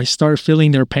 I start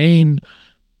feeling their pain,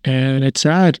 and it's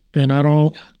sad, and I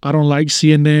don't like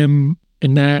seeing them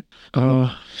in that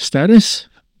status.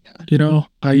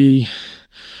 I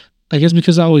guess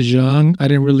because I was young, I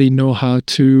didn't really know how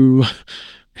to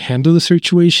handle the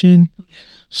situation.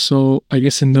 So I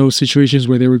guess in those situations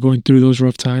where they were going through those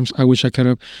rough times, I wish I could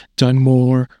have done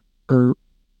more or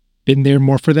been there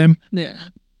more for them. Yeah.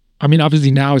 I mean,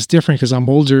 obviously now it's different because I'm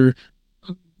older,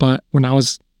 but when I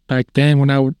was back then, when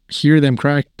I would hear them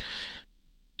cry,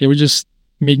 it would just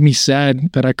make me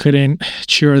sad that I couldn't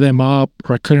cheer them up,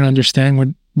 or I couldn't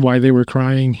understand why they were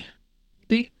crying.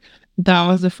 That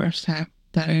was the first time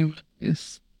that I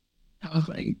was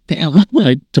like, damn.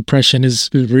 Like, depression is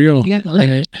real. Yeah,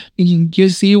 like, you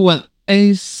see what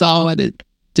I saw what it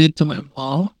did to my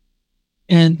mom,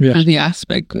 and Yeah. the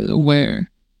aspect where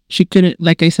she couldn't,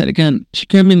 like I said again, she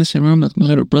couldn't be in the same room as my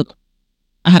little brother.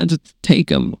 I had to take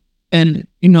him and,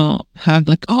 have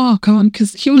like, oh, come on,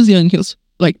 because he was young. He was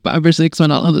like 5 or 6 when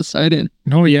all of this started.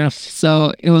 Oh, yeah.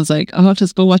 So it was like, oh,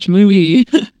 just go watch a movie.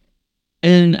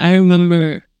 And I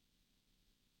remember,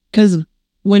 because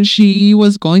when she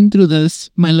was going through this,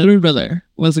 my little brother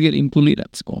was getting bullied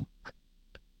at school.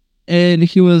 And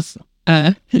he was,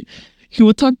 he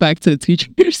would talk back to the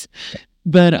teachers.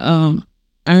 But I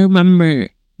remember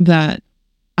that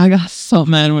I got so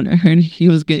mad when I heard he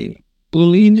was getting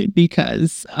bullied,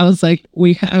 because I was like,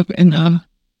 we have enough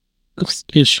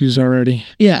Issues already.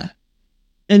 Yeah.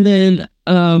 And then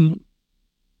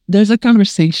there's a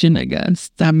conversation, I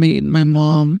guess, that made my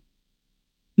mom,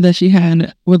 that she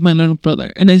had with my little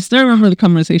brother. And I still remember the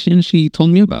conversation she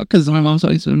told me about, because my mom's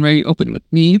always been very open with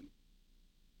me.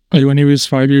 Like when he was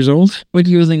 5 years old? When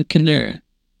he was in kinder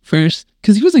first,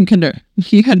 because he was in kinder.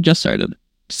 He had just started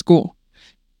school.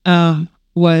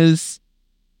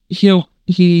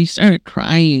 He started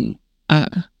crying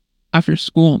after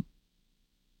school.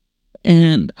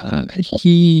 And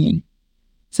he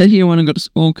said he didn't want to go to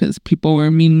school because people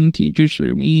were mean, teachers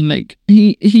were mean. Like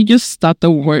he just thought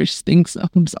the worst things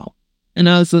of himself.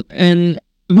 And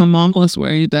my mom was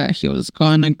worried that he was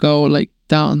gonna go like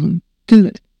down,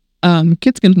 because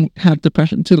kids can have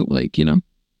depression too, like,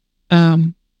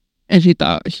 and she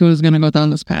thought he was gonna go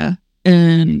down this path.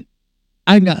 And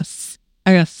I got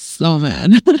so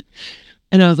mad.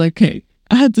 And I was like, okay,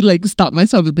 I had to like stop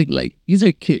myself and think like, these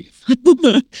are kids.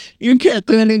 You can't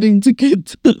do anything to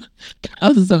kids. I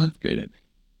was so frustrated.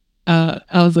 I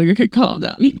was like, okay, calm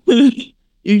down.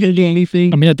 You can do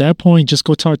anything. I mean, at that point, just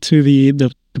go talk to the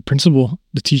principal,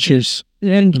 the teachers.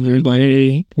 And And they're like,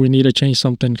 hey, we need to change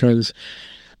something because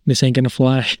this ain't gonna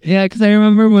fly. yeah, because I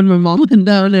remember when my mom went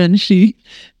down and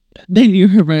they knew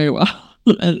her very well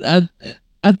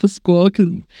at the school, because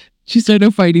she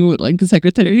started fighting with like the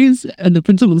secretaries, and the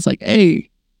principal was like, hey,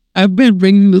 I've been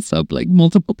bringing this up like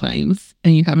multiple times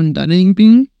and you haven't done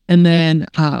anything. And then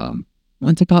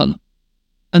what's it called?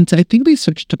 Until I think they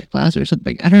switched to class or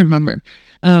something. I don't remember.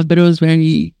 But it was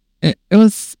very it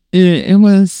was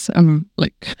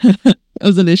like it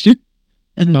was an issue.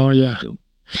 And Oh, yeah.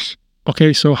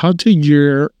 Okay, so how'd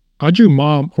your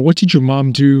mom, or what did your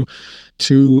mom do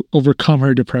to overcome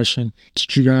her depression?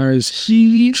 Did you guys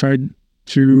she try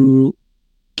to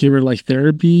give her like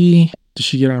therapy? Did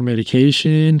she get on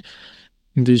medication?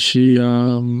 Did she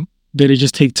did it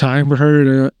just take time for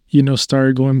her to,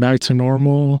 start going back to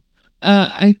normal?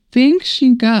 I think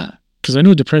she got Because I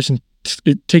know depression,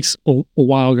 it takes a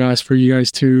while, guys, for you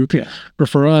guys to, or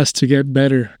for us to get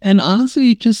better. and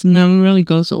honestly it just never really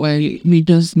goes away. We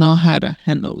just know how to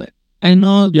handle it. I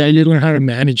know Yeah, you learn how to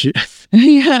manage it.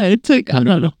 yeah, it took a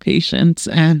lot of patience,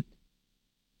 and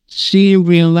she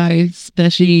realized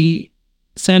that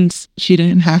since she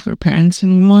didn't have her parents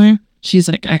anymore, she's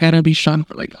like, I gotta be strong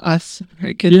for like us,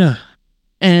 her kids. Yeah.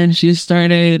 And she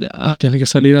started, Tiene que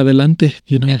salir adelante.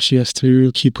 She has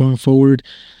to keep going forward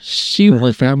for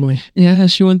her family.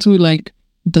 she went to like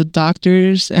the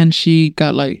doctors, and she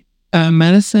got like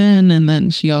medicine, and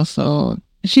then she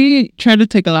tried to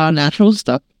take a lot of natural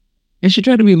stuff, and she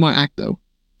tried to be more active.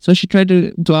 So she tried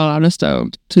to do a lot of stuff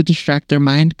to distract her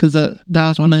mind, because that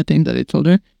was one of the things that they told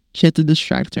her. She had to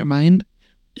distract her mind.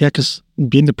 Yeah, because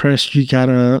being depressed, you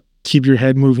gotta keep your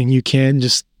head moving. You can't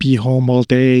just be home all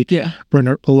day, Yeah.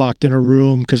 locked in a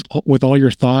room, because with all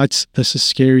your thoughts, that's a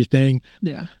scary thing.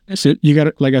 Yeah. So you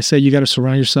gotta, like I said, you gotta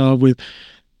surround yourself with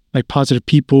like positive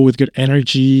people with good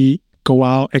energy. Go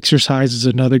out, exercise is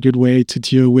another good way to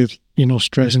deal with,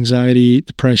 stress, anxiety,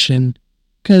 depression,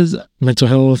 Because mental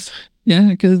health. yeah,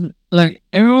 because like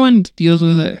everyone deals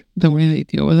with it the way they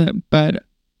deal with it, but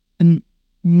and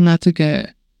not to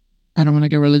get, I don't want to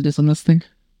get religious on this thing,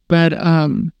 but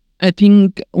I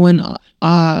think when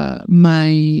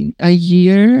a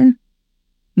year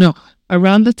No,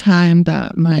 around the time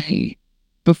that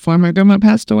before my grandma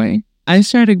passed away, I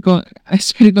started going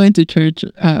to church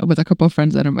with a couple of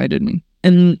friends that invited me.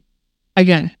 And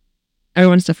again,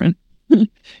 everyone's different.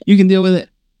 You can deal with it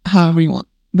however you want.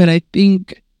 But I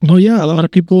think, No, yeah, a lot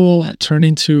of people turn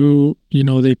into,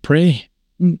 they pray,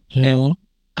 you know.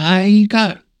 I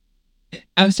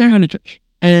was starting going to church,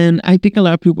 and I think a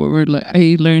lot of people were like,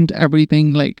 I learned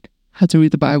everything, like how to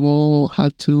read the Bible, how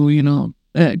to,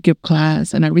 give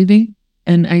class and everything.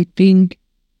 And I think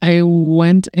I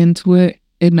went into it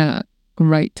in a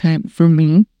right time for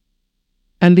me.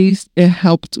 At least it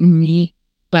helped me,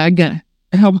 like again,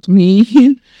 it helped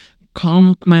me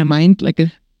calm my mind. Like,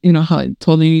 how I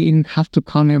told you have to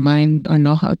calm your mind or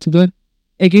know how to do it.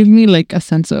 It gave me like a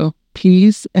sense of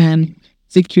peace and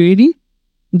security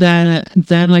that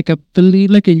then, like, I believe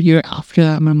like a year after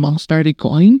that, my mom started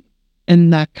going,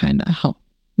 and that kind of helped,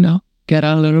 get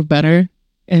a little better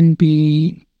and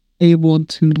be able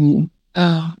to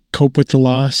Cope with the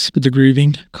loss, with the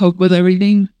grieving. cope with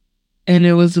everything. And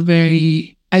it was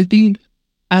I think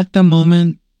at the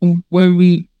moment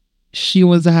she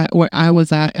was at, where I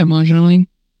was at emotionally,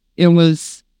 it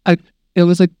was a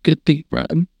good thing for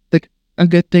like a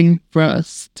good thing for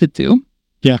us to do.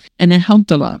 Yeah. And it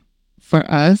helped a lot for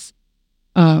us.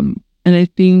 And I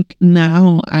think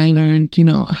now I learned,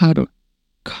 how to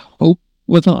cope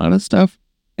with a lot of stuff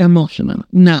emotionally.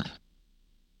 Not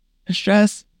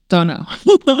stress, don't know.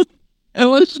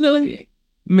 Emotionally,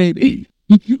 maybe.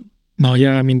 No,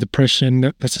 yeah, I mean, depression,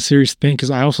 that's a serious thing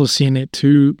because I also seen it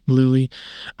too, Lily.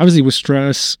 Obviously, with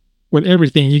stress, with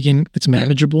everything, it's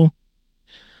manageable.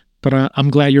 But I'm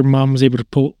glad your mom was able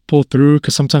to pull through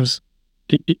because sometimes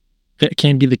that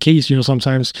can be the case.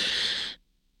 Sometimes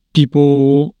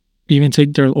people even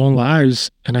take their own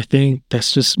lives. And I think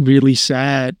that's just really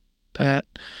sad that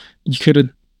you could have,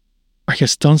 I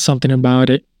guess, done something about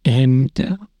it. And,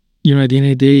 Yeah. at the end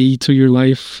of the day, you took your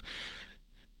life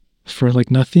for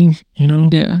like nothing,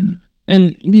 Yeah.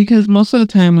 And because most of the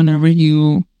time, whenever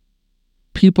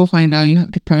people find out you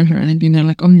have depression or anything, they're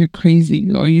like, oh, you're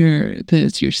crazy, or you're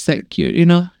this, you're sick,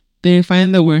 they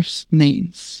find the worst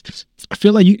names. I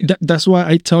feel like that's why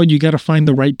I tell you got to find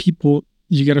the right people.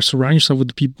 You got to surround yourself with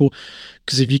the people,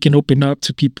 because if you can open up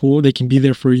to people, they can be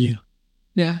there for you.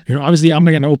 Yeah. Obviously, I'm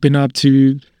not going to open up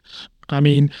to,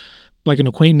 like an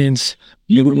acquaintance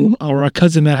or a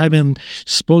cousin that I haven't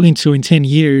spoken to in 10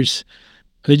 years.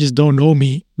 They just don't know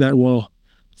me that well.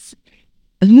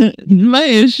 My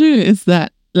issue is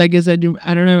that, like I said,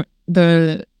 I don't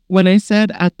know, when I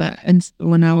said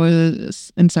when I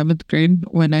was in 7th grade,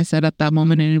 when I said at that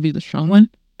moment I need to be the strong one,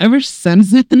 ever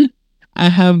since then, I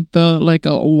have built like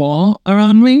a wall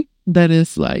around me that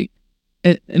is like,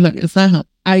 it's not,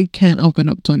 I can't open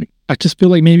up to anyone. I just feel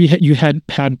like maybe you had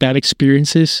bad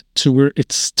experiences to where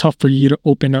it's tough for you to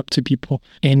open up to people,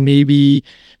 and maybe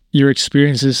your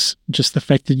experiences just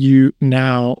affected you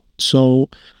now. So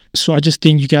I just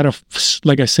think you gotta,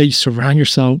 like I say, surround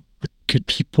yourself with good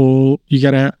people. You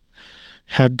gotta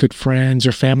have good friends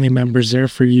or family members there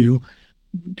for you.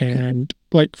 And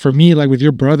like for me, like with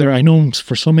your brother, I know him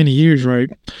for so many years, right?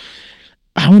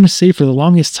 I want to say for the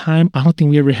longest time, I don't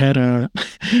think we ever had a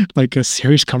like a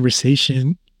serious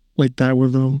conversation like that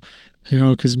with him,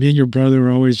 because me and your brother were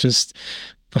always just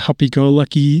a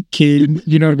happy-go-lucky kid,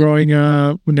 growing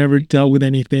up. We never dealt with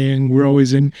anything. We're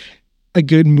always in a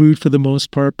good mood for the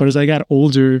most part. But as I got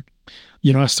older,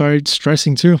 I started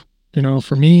stressing too.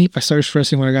 For me, I started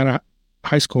stressing when I got out of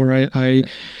high school, right? I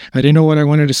didn't know what I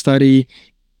wanted to study.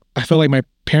 I felt like my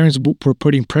parents were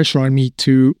putting pressure on me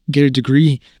to get a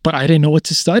degree, but I didn't know what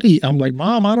to study. I'm like,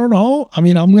 Mom, I don't know. I'm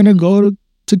going to go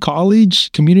to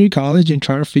college, community college, and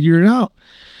try to figure it out.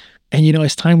 And,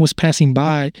 as time was passing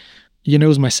by, it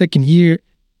was my second year,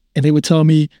 and they would tell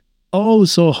me, oh,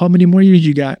 so how many more years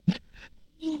you got?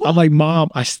 I'm like, Mom,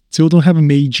 I still don't have a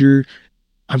major.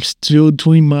 I'm still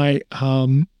doing my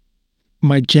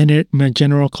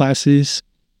general classes.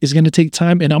 It's going to take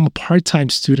time, and I'm a part-time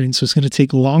student, so it's going to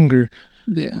take longer.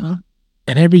 Yeah.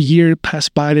 And every year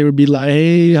passed by, they would be like,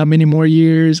 hey, how many more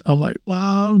years? I'm like,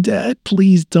 wow, Dad,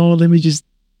 please don't. Let me just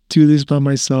do this by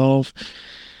myself.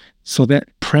 So that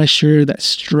pressure, that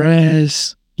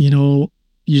stress, you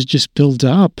just build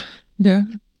up. Yeah.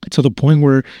 To the point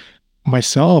where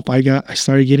myself, I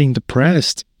started getting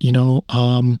depressed. A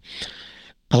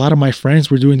lot of my friends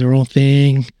were doing their own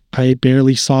thing. I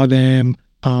barely saw them.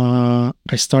 I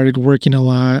started working a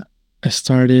lot. I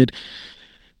started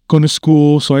going to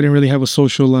school, so I didn't really have a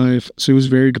social life. So it was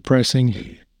very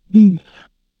depressing.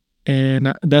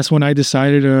 And that's when I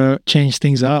decided to change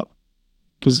things up,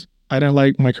 because I didn't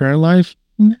like my current life.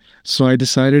 So I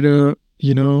decided to,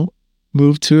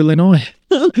 moved to Illinois.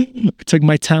 I took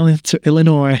my talent to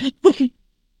Illinois.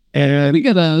 And We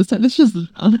gotta, it's just,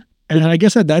 and I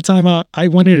guess at that time, I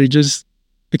wanted to just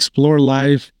explore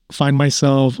life, find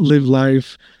myself, live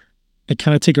life, and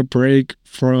kind of take a break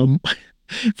from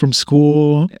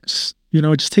school.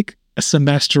 Just take a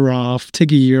semester off,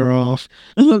 take a year off.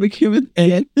 I love the human.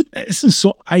 And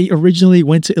so I originally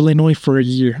went to Illinois for a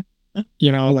year.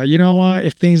 Like, you know what?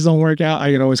 If things don't work out,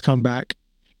 I can always come back.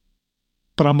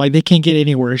 But I'm like, they can't get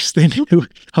any worse than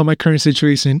how my current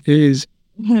situation is.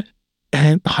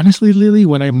 And honestly, Lily,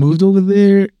 when I moved over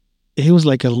there, it was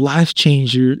like a life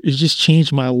changer. It just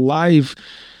changed my life,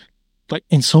 like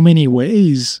in so many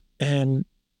ways. And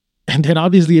then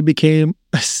obviously it became,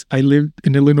 I lived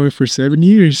in Illinois for 7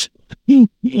 years. And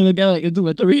I got like into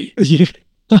a 3. Yeah.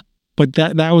 But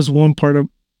that was one part of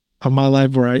my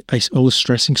life where I was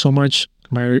stressing so much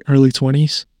in my early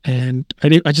 20s. And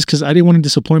because I didn't want to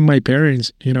disappoint my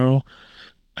parents,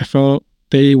 I felt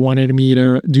they wanted me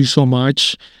to do so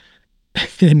much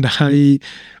and I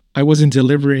wasn't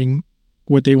delivering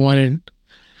what they wanted.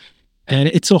 And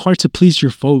it's so hard to please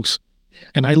your folks.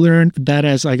 And I learned that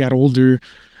as I got older,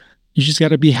 you just got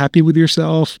to be happy with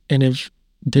yourself. And if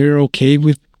they're okay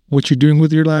with what you're doing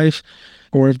with your life,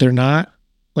 or if they're not,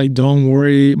 like, don't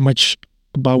worry much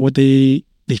about what they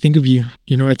think of you.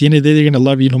 At the end of the day, they're going to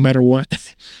love you no matter what.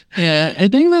 Yeah, I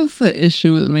think that's the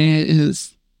issue with me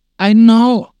is I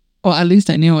know, or at least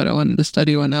I knew what I wanted to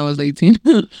study when I was 18.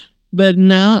 But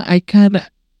now I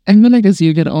feel like as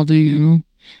you get older, you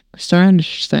start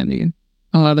understanding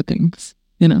a lot of things,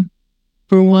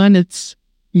 For one, it's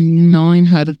knowing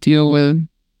how to deal with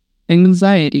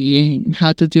anxiety,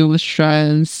 how to deal with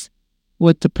stress,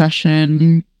 with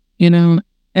depression,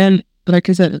 and like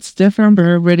I said, it's different for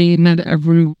everybody, not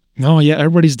every. No, yeah,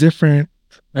 everybody's different.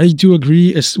 I do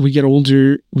agree. As we get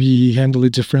older, we handle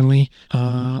it differently.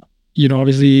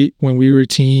 Obviously, when we were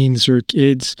teens or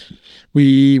kids,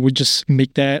 we would just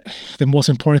make that the most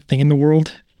important thing in the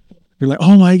world. We're like,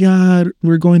 oh my God,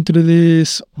 we're going through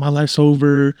this. My life's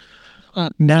over.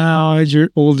 Now, as you're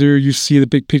older, you see the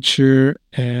big picture.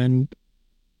 And,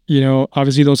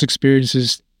 obviously those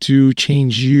experiences do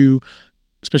change you,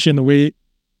 especially in the way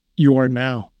you are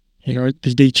now.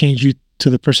 They change you to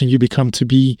the person you become to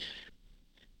be.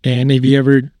 And if you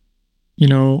ever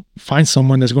find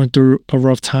someone that's going through a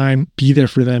rough time, be there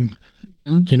for them,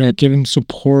 give them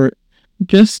support.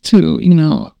 Just to,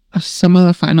 some of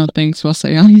the final things we'll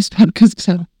say on these podcasts, because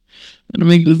I don't want to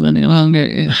make this any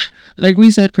longer. Like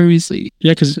we said previously.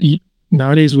 Yeah, because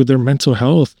nowadays with their mental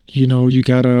health, you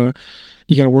gotta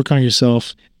work on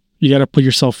yourself. You gotta put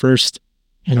yourself first.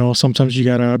 Sometimes you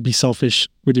gotta be selfish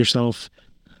with yourself.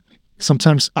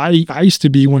 Sometimes I used to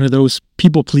be one of those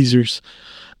people pleasers.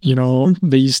 They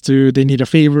need a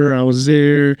favor, I was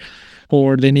there,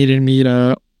 or they needed me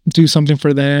to do something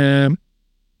for them,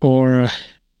 or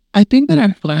I think that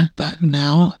I've learned that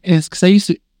now is because I used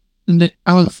to,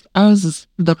 I was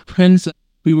the prince of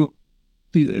people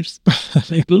pleasers,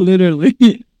 like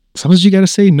literally. Sometimes you gotta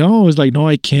say no. It's like, no,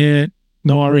 I can't.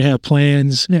 No, I already have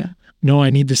plans. Yeah. No, I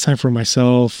need this time for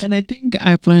myself. And I think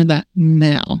I've learned that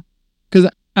now, because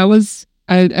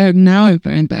now I've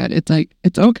learned that it's like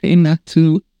it's okay not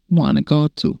to want to go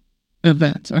to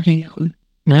events or hang out.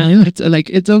 Yeah. It's like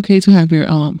it's okay to have your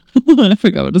I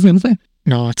forgot what I was gonna say.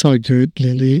 No, it's all good,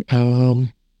 Lily.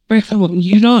 For example,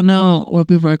 you don't know what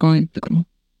people are going through.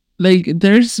 Like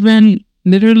there's been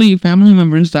literally family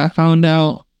members that found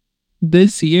out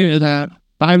this year that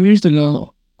 5 years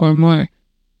ago or more,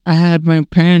 I had my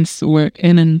parents were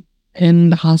in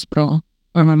the hospital,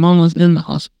 or my mom was in the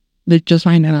hospital. They're just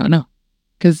finding out now.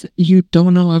 Because you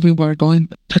don't know what people are going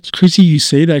through. That's crazy you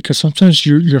say that, because sometimes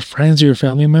your friends or your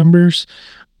family members,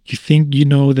 you think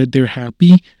that they're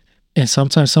happy, and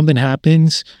sometimes something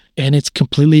happens and it's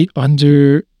completely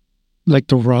under like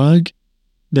the rug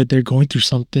that they're going through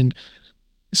something.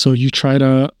 So you try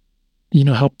to,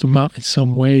 help them out in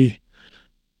some way.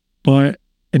 But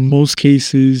in most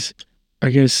cases, I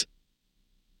guess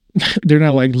they're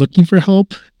not like looking for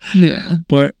help. Yeah.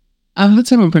 But I'm the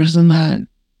type of person that,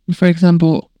 for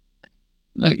example,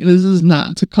 like this is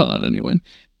not to call out anyone,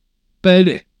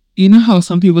 but you know how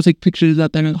some people take pictures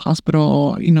that they're in the hospital,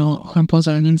 or and post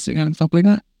on Instagram and stuff like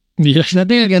that. Yeah,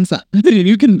 nothing against that.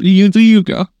 You do you,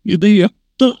 girl. You do you.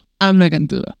 I'm not gonna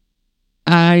do that.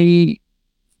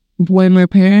 When my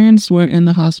parents were in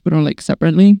the hospital, like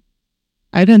separately,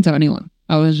 I didn't tell anyone.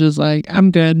 I was just like,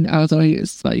 I'm good. I was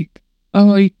always like,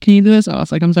 oh, can you do this? I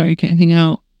was like, I'm sorry, you can't hang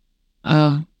out.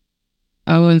 I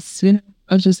was just,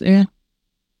 I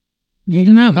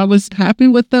was happy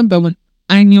with them, but when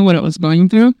I knew what I was going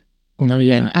through, No,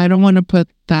 yeah. I don't want to put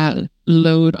that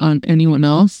load on anyone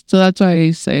else. So that's why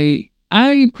I say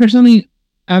I personally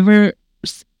ever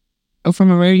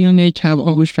from a very young age have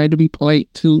always tried to be polite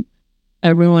to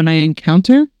everyone I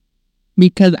encounter,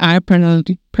 because I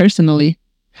personally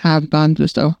have gone through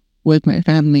stuff with my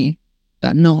family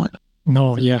that no one.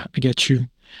 No, yeah, I get you.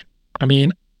 I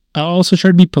mean, I also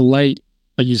try to be polite,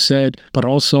 like you said, but I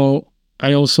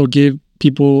also give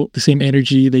people the same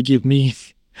energy they give me.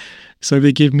 So if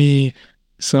they give me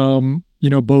some,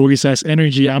 bogus ass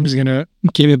energy, I'm just gonna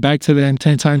give it back to them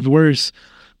 10 times worse.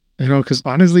 Because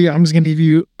honestly, I'm just gonna give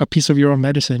you a piece of your own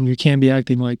medicine. You can't be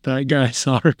acting like that, guys.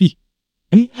 Sorry.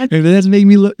 If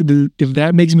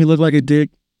that makes me look like a dick,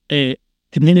 hey,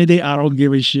 at the end of the day, I don't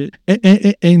give a shit.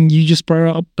 And you just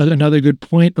brought up another good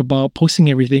point about posting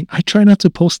everything. I try not to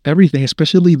post everything,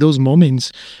 especially those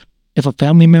moments. If a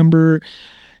family member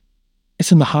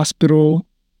is in the hospital,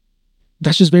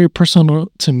 that's just very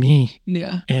personal to me.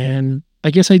 Yeah. And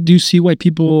I guess I do see why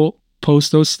people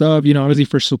post those stuff, obviously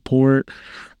for support,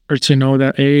 or to know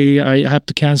that, hey, I have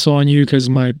to cancel on you because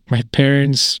my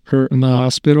parents are in the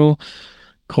hospital.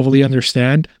 Hopefully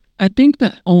understand. I think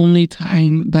the only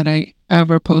time that I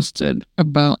ever posted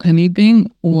about anything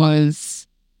was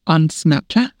on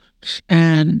Snapchat.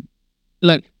 And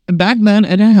like back then, I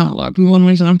didn't have a lot of people on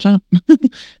my Snapchat,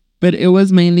 but it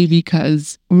was mainly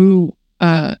because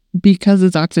the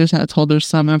doctors had told us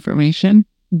some information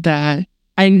that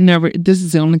this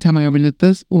is the only time I ever did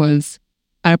this, was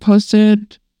I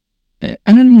posted, I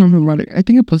don't remember what I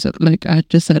think I posted, like I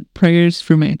just said prayers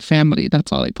for my family.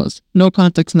 That's all I posted. No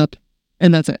context, nothing.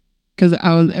 And that's it.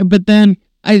 But then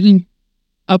I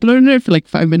uploaded it for like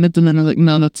 5 minutes, and then I was like,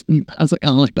 no, I was like, I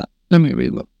don't like that. Let me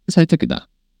reload. So I took it down.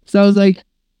 So I was like,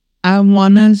 I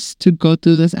want us to go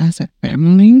through this as a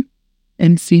family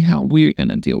and see how we're going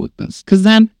to deal with this. Because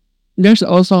then there's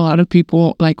also a lot of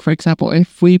people, like, for example,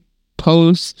 if we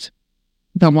post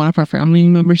that one of our family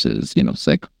members is,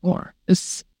 sick, or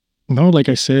it's... No, like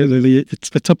I said,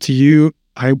 it's up to you.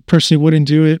 I personally wouldn't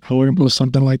do it. I wouldn't post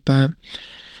something like that.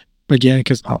 But again,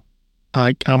 because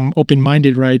I'm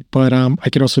open-minded, right? But I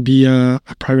could also be a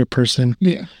private person.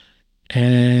 Yeah.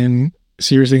 And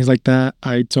serious things like that,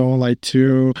 I don't like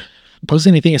to post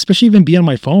anything, especially even be on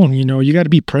my phone. You got to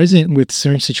be present with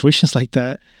certain situations like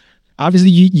that.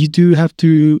 Obviously, you do have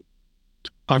to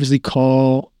obviously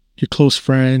call your close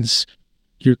friends,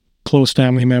 your close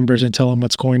family members, and tell them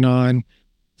what's going on.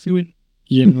 I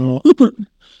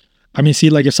mean,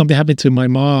 see, like if something happened to my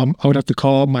mom, I would have to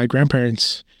call my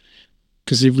grandparents,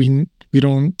 because if we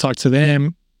don't talk to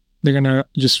them, they're gonna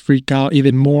just freak out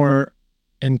even more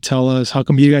and tell us, how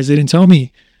come you guys didn't tell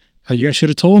me? You guys should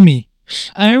have told me.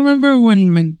 I remember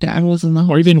when my dad was in the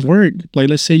hospital. Or even work. Like,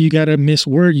 let's say you gotta miss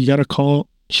work, you gotta call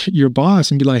your boss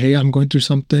and be like, hey, I'm going through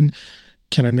something.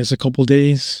 Can I miss a couple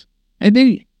days? I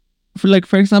think,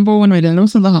 for example, when my dad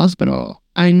was in the hospital,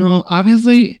 I know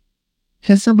obviously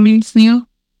his siblings knew.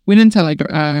 We didn't tell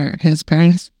his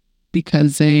parents,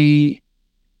 because they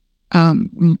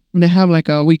have like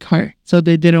a weak heart, so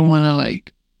they didn't want to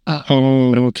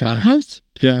okay.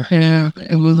 Yeah,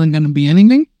 it wasn't gonna be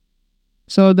anything.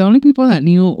 So the only people that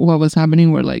knew what was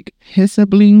happening were like his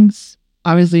siblings,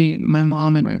 obviously my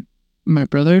mom and my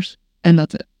brothers, and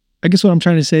that's it. I guess what I'm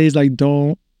trying to say is, like,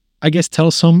 don't, I guess,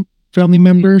 tell some family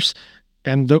members,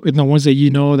 and the ones that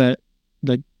that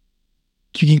like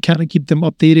you can kind of keep them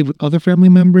updated with other family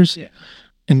members,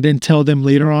 and then tell them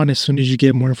later on as soon as you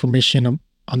get more information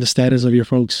on the status of your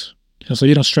folks, so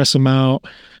you don't stress them out.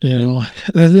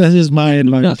 That's just my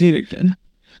advice.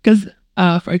 Because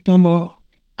for example,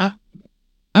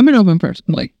 I'm an open person.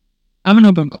 Like, I'm an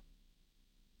open book.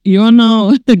 You all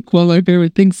know what my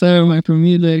favorite things are, my favorite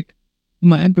music,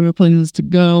 my favorite places to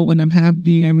go when I'm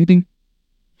happy, everything.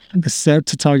 Except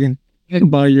to talking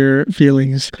about your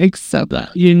feelings. Except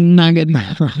that you're not getting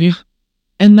that from me.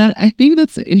 And that, I think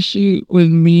that's the issue with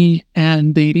me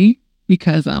and dating,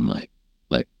 because I'm like,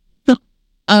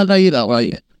 I know you don't want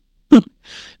it.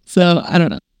 So I don't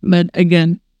know. But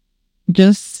again,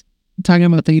 just talking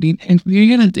about dating, if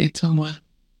you're gonna date someone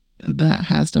that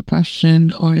has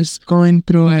depression or is going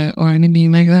through it or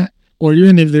anything like that, or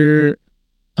even if they're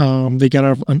they got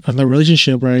out of a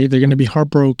relationship, right? They're gonna be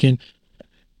heartbroken.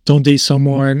 Don't date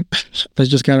someone that's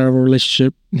just got out of a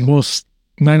relationship. Most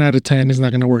 9 out of 10 is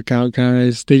not gonna work out,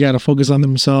 guys. They gotta focus on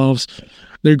themselves.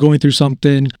 They're going through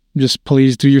something. Just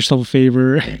please do yourself a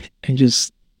favor and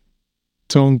just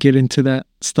don't get into that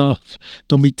stuff.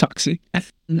 Don't be toxic.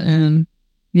 And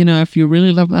if you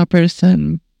really love that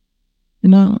person,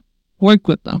 work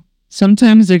with them.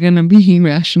 Sometimes they're gonna be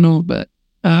irrational, but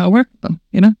work with them.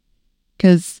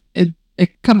 Because it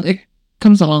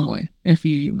comes a long way if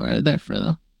you are there for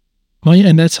them. Well, yeah,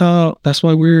 and that's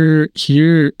why we're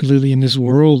here, Lily, in this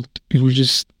world.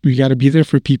 We got to be there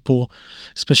for people,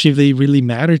 especially if they really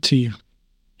matter to you.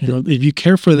 You know, if you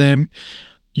care for them,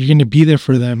 you're going to be there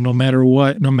for them no matter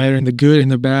what, no matter in the good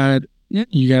and the bad. Yeah.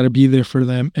 You got to be there for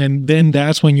them. And then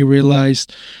that's when you realize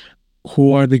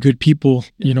who are the good people,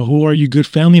 you know, who are your good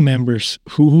family members,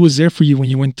 who was there for you when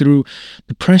you went through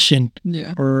depression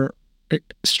or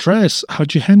stress.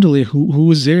 How'd you handle it? Who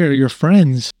was there? Your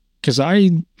friends. Because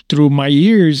through my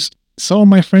years, some of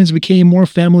my friends became more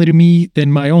family to me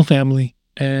than my own family.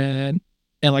 And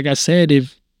like I said,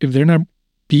 if they're not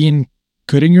being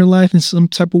good in your life in some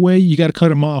type of way, you got to cut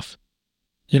them off.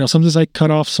 You know, sometimes I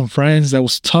cut off some friends. That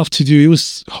was tough to do. It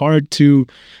was hard to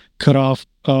cut off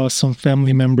some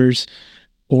family members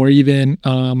or even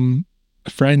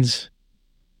friends.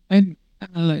 I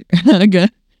like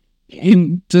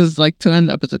again, just like to end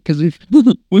the episode because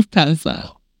we've passed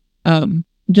that.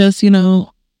 Just, you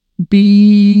know,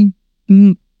 be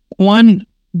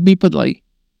polite.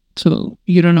 So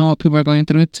you don't know what people are going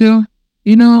through. 2,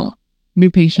 you know, be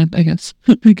patient, I guess.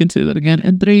 We can say that again.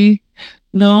 And 3,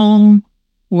 know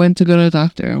when to go to the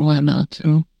doctor and when not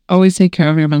to. Always take care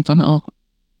of your mental health.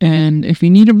 And if you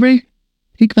need a break,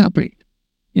 take that break.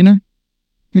 You know?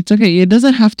 It's okay. It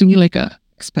doesn't have to be like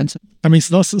expensive. I mean,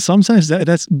 sometimes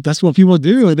that's what people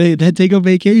do. They take a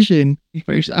vacation.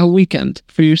 For a weekend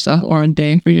for yourself or a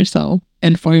day for yourself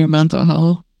and for your mental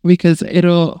health. Because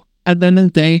it'll, at the end of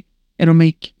the day, it'll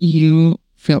make you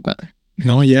feel better.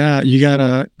 No, yeah, you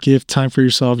gotta give time for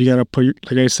yourself. You gotta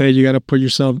like I said, you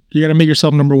gotta make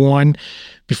yourself number one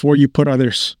before you put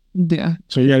others. Yeah.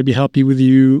 So you gotta be happy with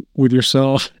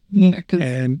yourself. Yeah.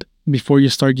 And before you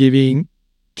start giving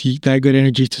that good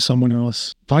energy to someone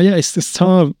else. But yeah, it's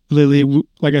tough, Lily.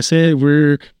 Like I said,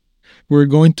 we're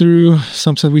going through,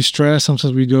 sometimes we stress,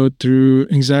 sometimes we go through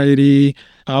anxiety.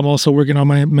 I'm also working on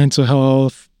my mental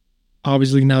health.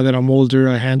 Obviously, now that I'm older,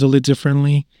 I handle it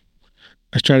differently.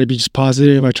 I try to be just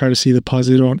positive. I try to see the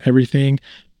positive on everything.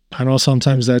 I know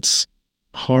sometimes that's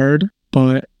hard,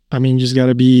 but I mean, you just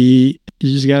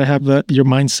gotta have your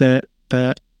mindset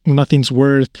that nothing's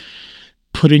worth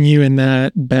putting you in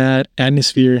that bad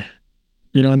atmosphere,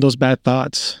 you know, and those bad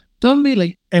thoughts. Don't be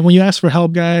like. And when you ask for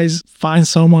help, guys, find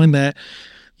someone that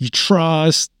you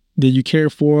trust, that you care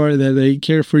for, that they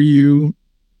care for you.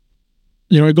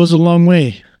 You know, it goes a long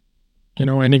way. You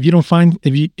know, and if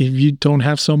you don't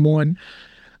have someone,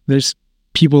 there's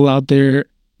people out there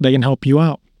that can help you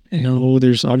out. You know,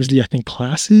 there's obviously, I think,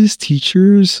 classes,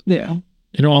 teachers. Yeah.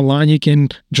 You know, online you can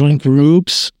join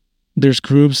groups. There's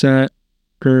groups that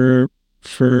are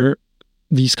for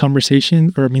these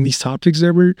conversations, or I mean, these topics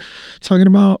that we're talking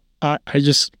about. I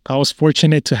was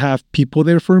fortunate to have people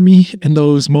there for me in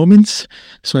those moments.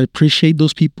 So I appreciate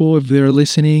those people if they're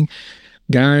listening.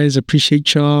 Guys,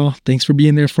 appreciate y'all. Thanks for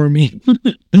being there for me.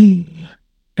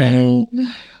 And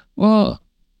well,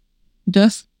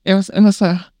 just it was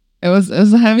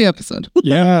a heavy episode.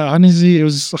 Yeah, honestly, it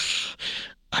was.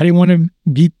 I didn't want to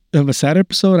be a sad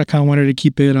episode. I kind of wanted to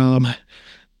keep it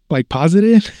like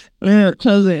positive. Yeah,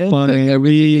 but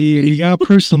we got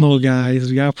personal, guys.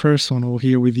 We got personal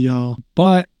here with y'all.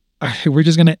 But we're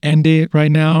just gonna end it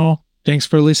right now. Thanks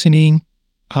for listening.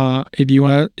 If you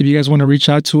guys want to reach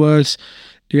out to us,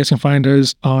 you guys can find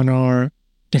us on our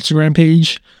Instagram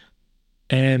page.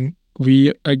 And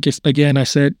I guess, again, I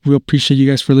said we appreciate you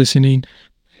guys for listening.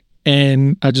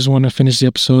 And I just want to finish the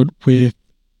episode with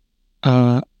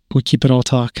we keep it all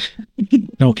talk,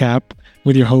 no cap,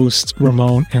 with your hosts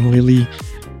Ramon and Lily.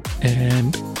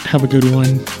 And have a good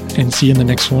one, and see you in the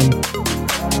next one.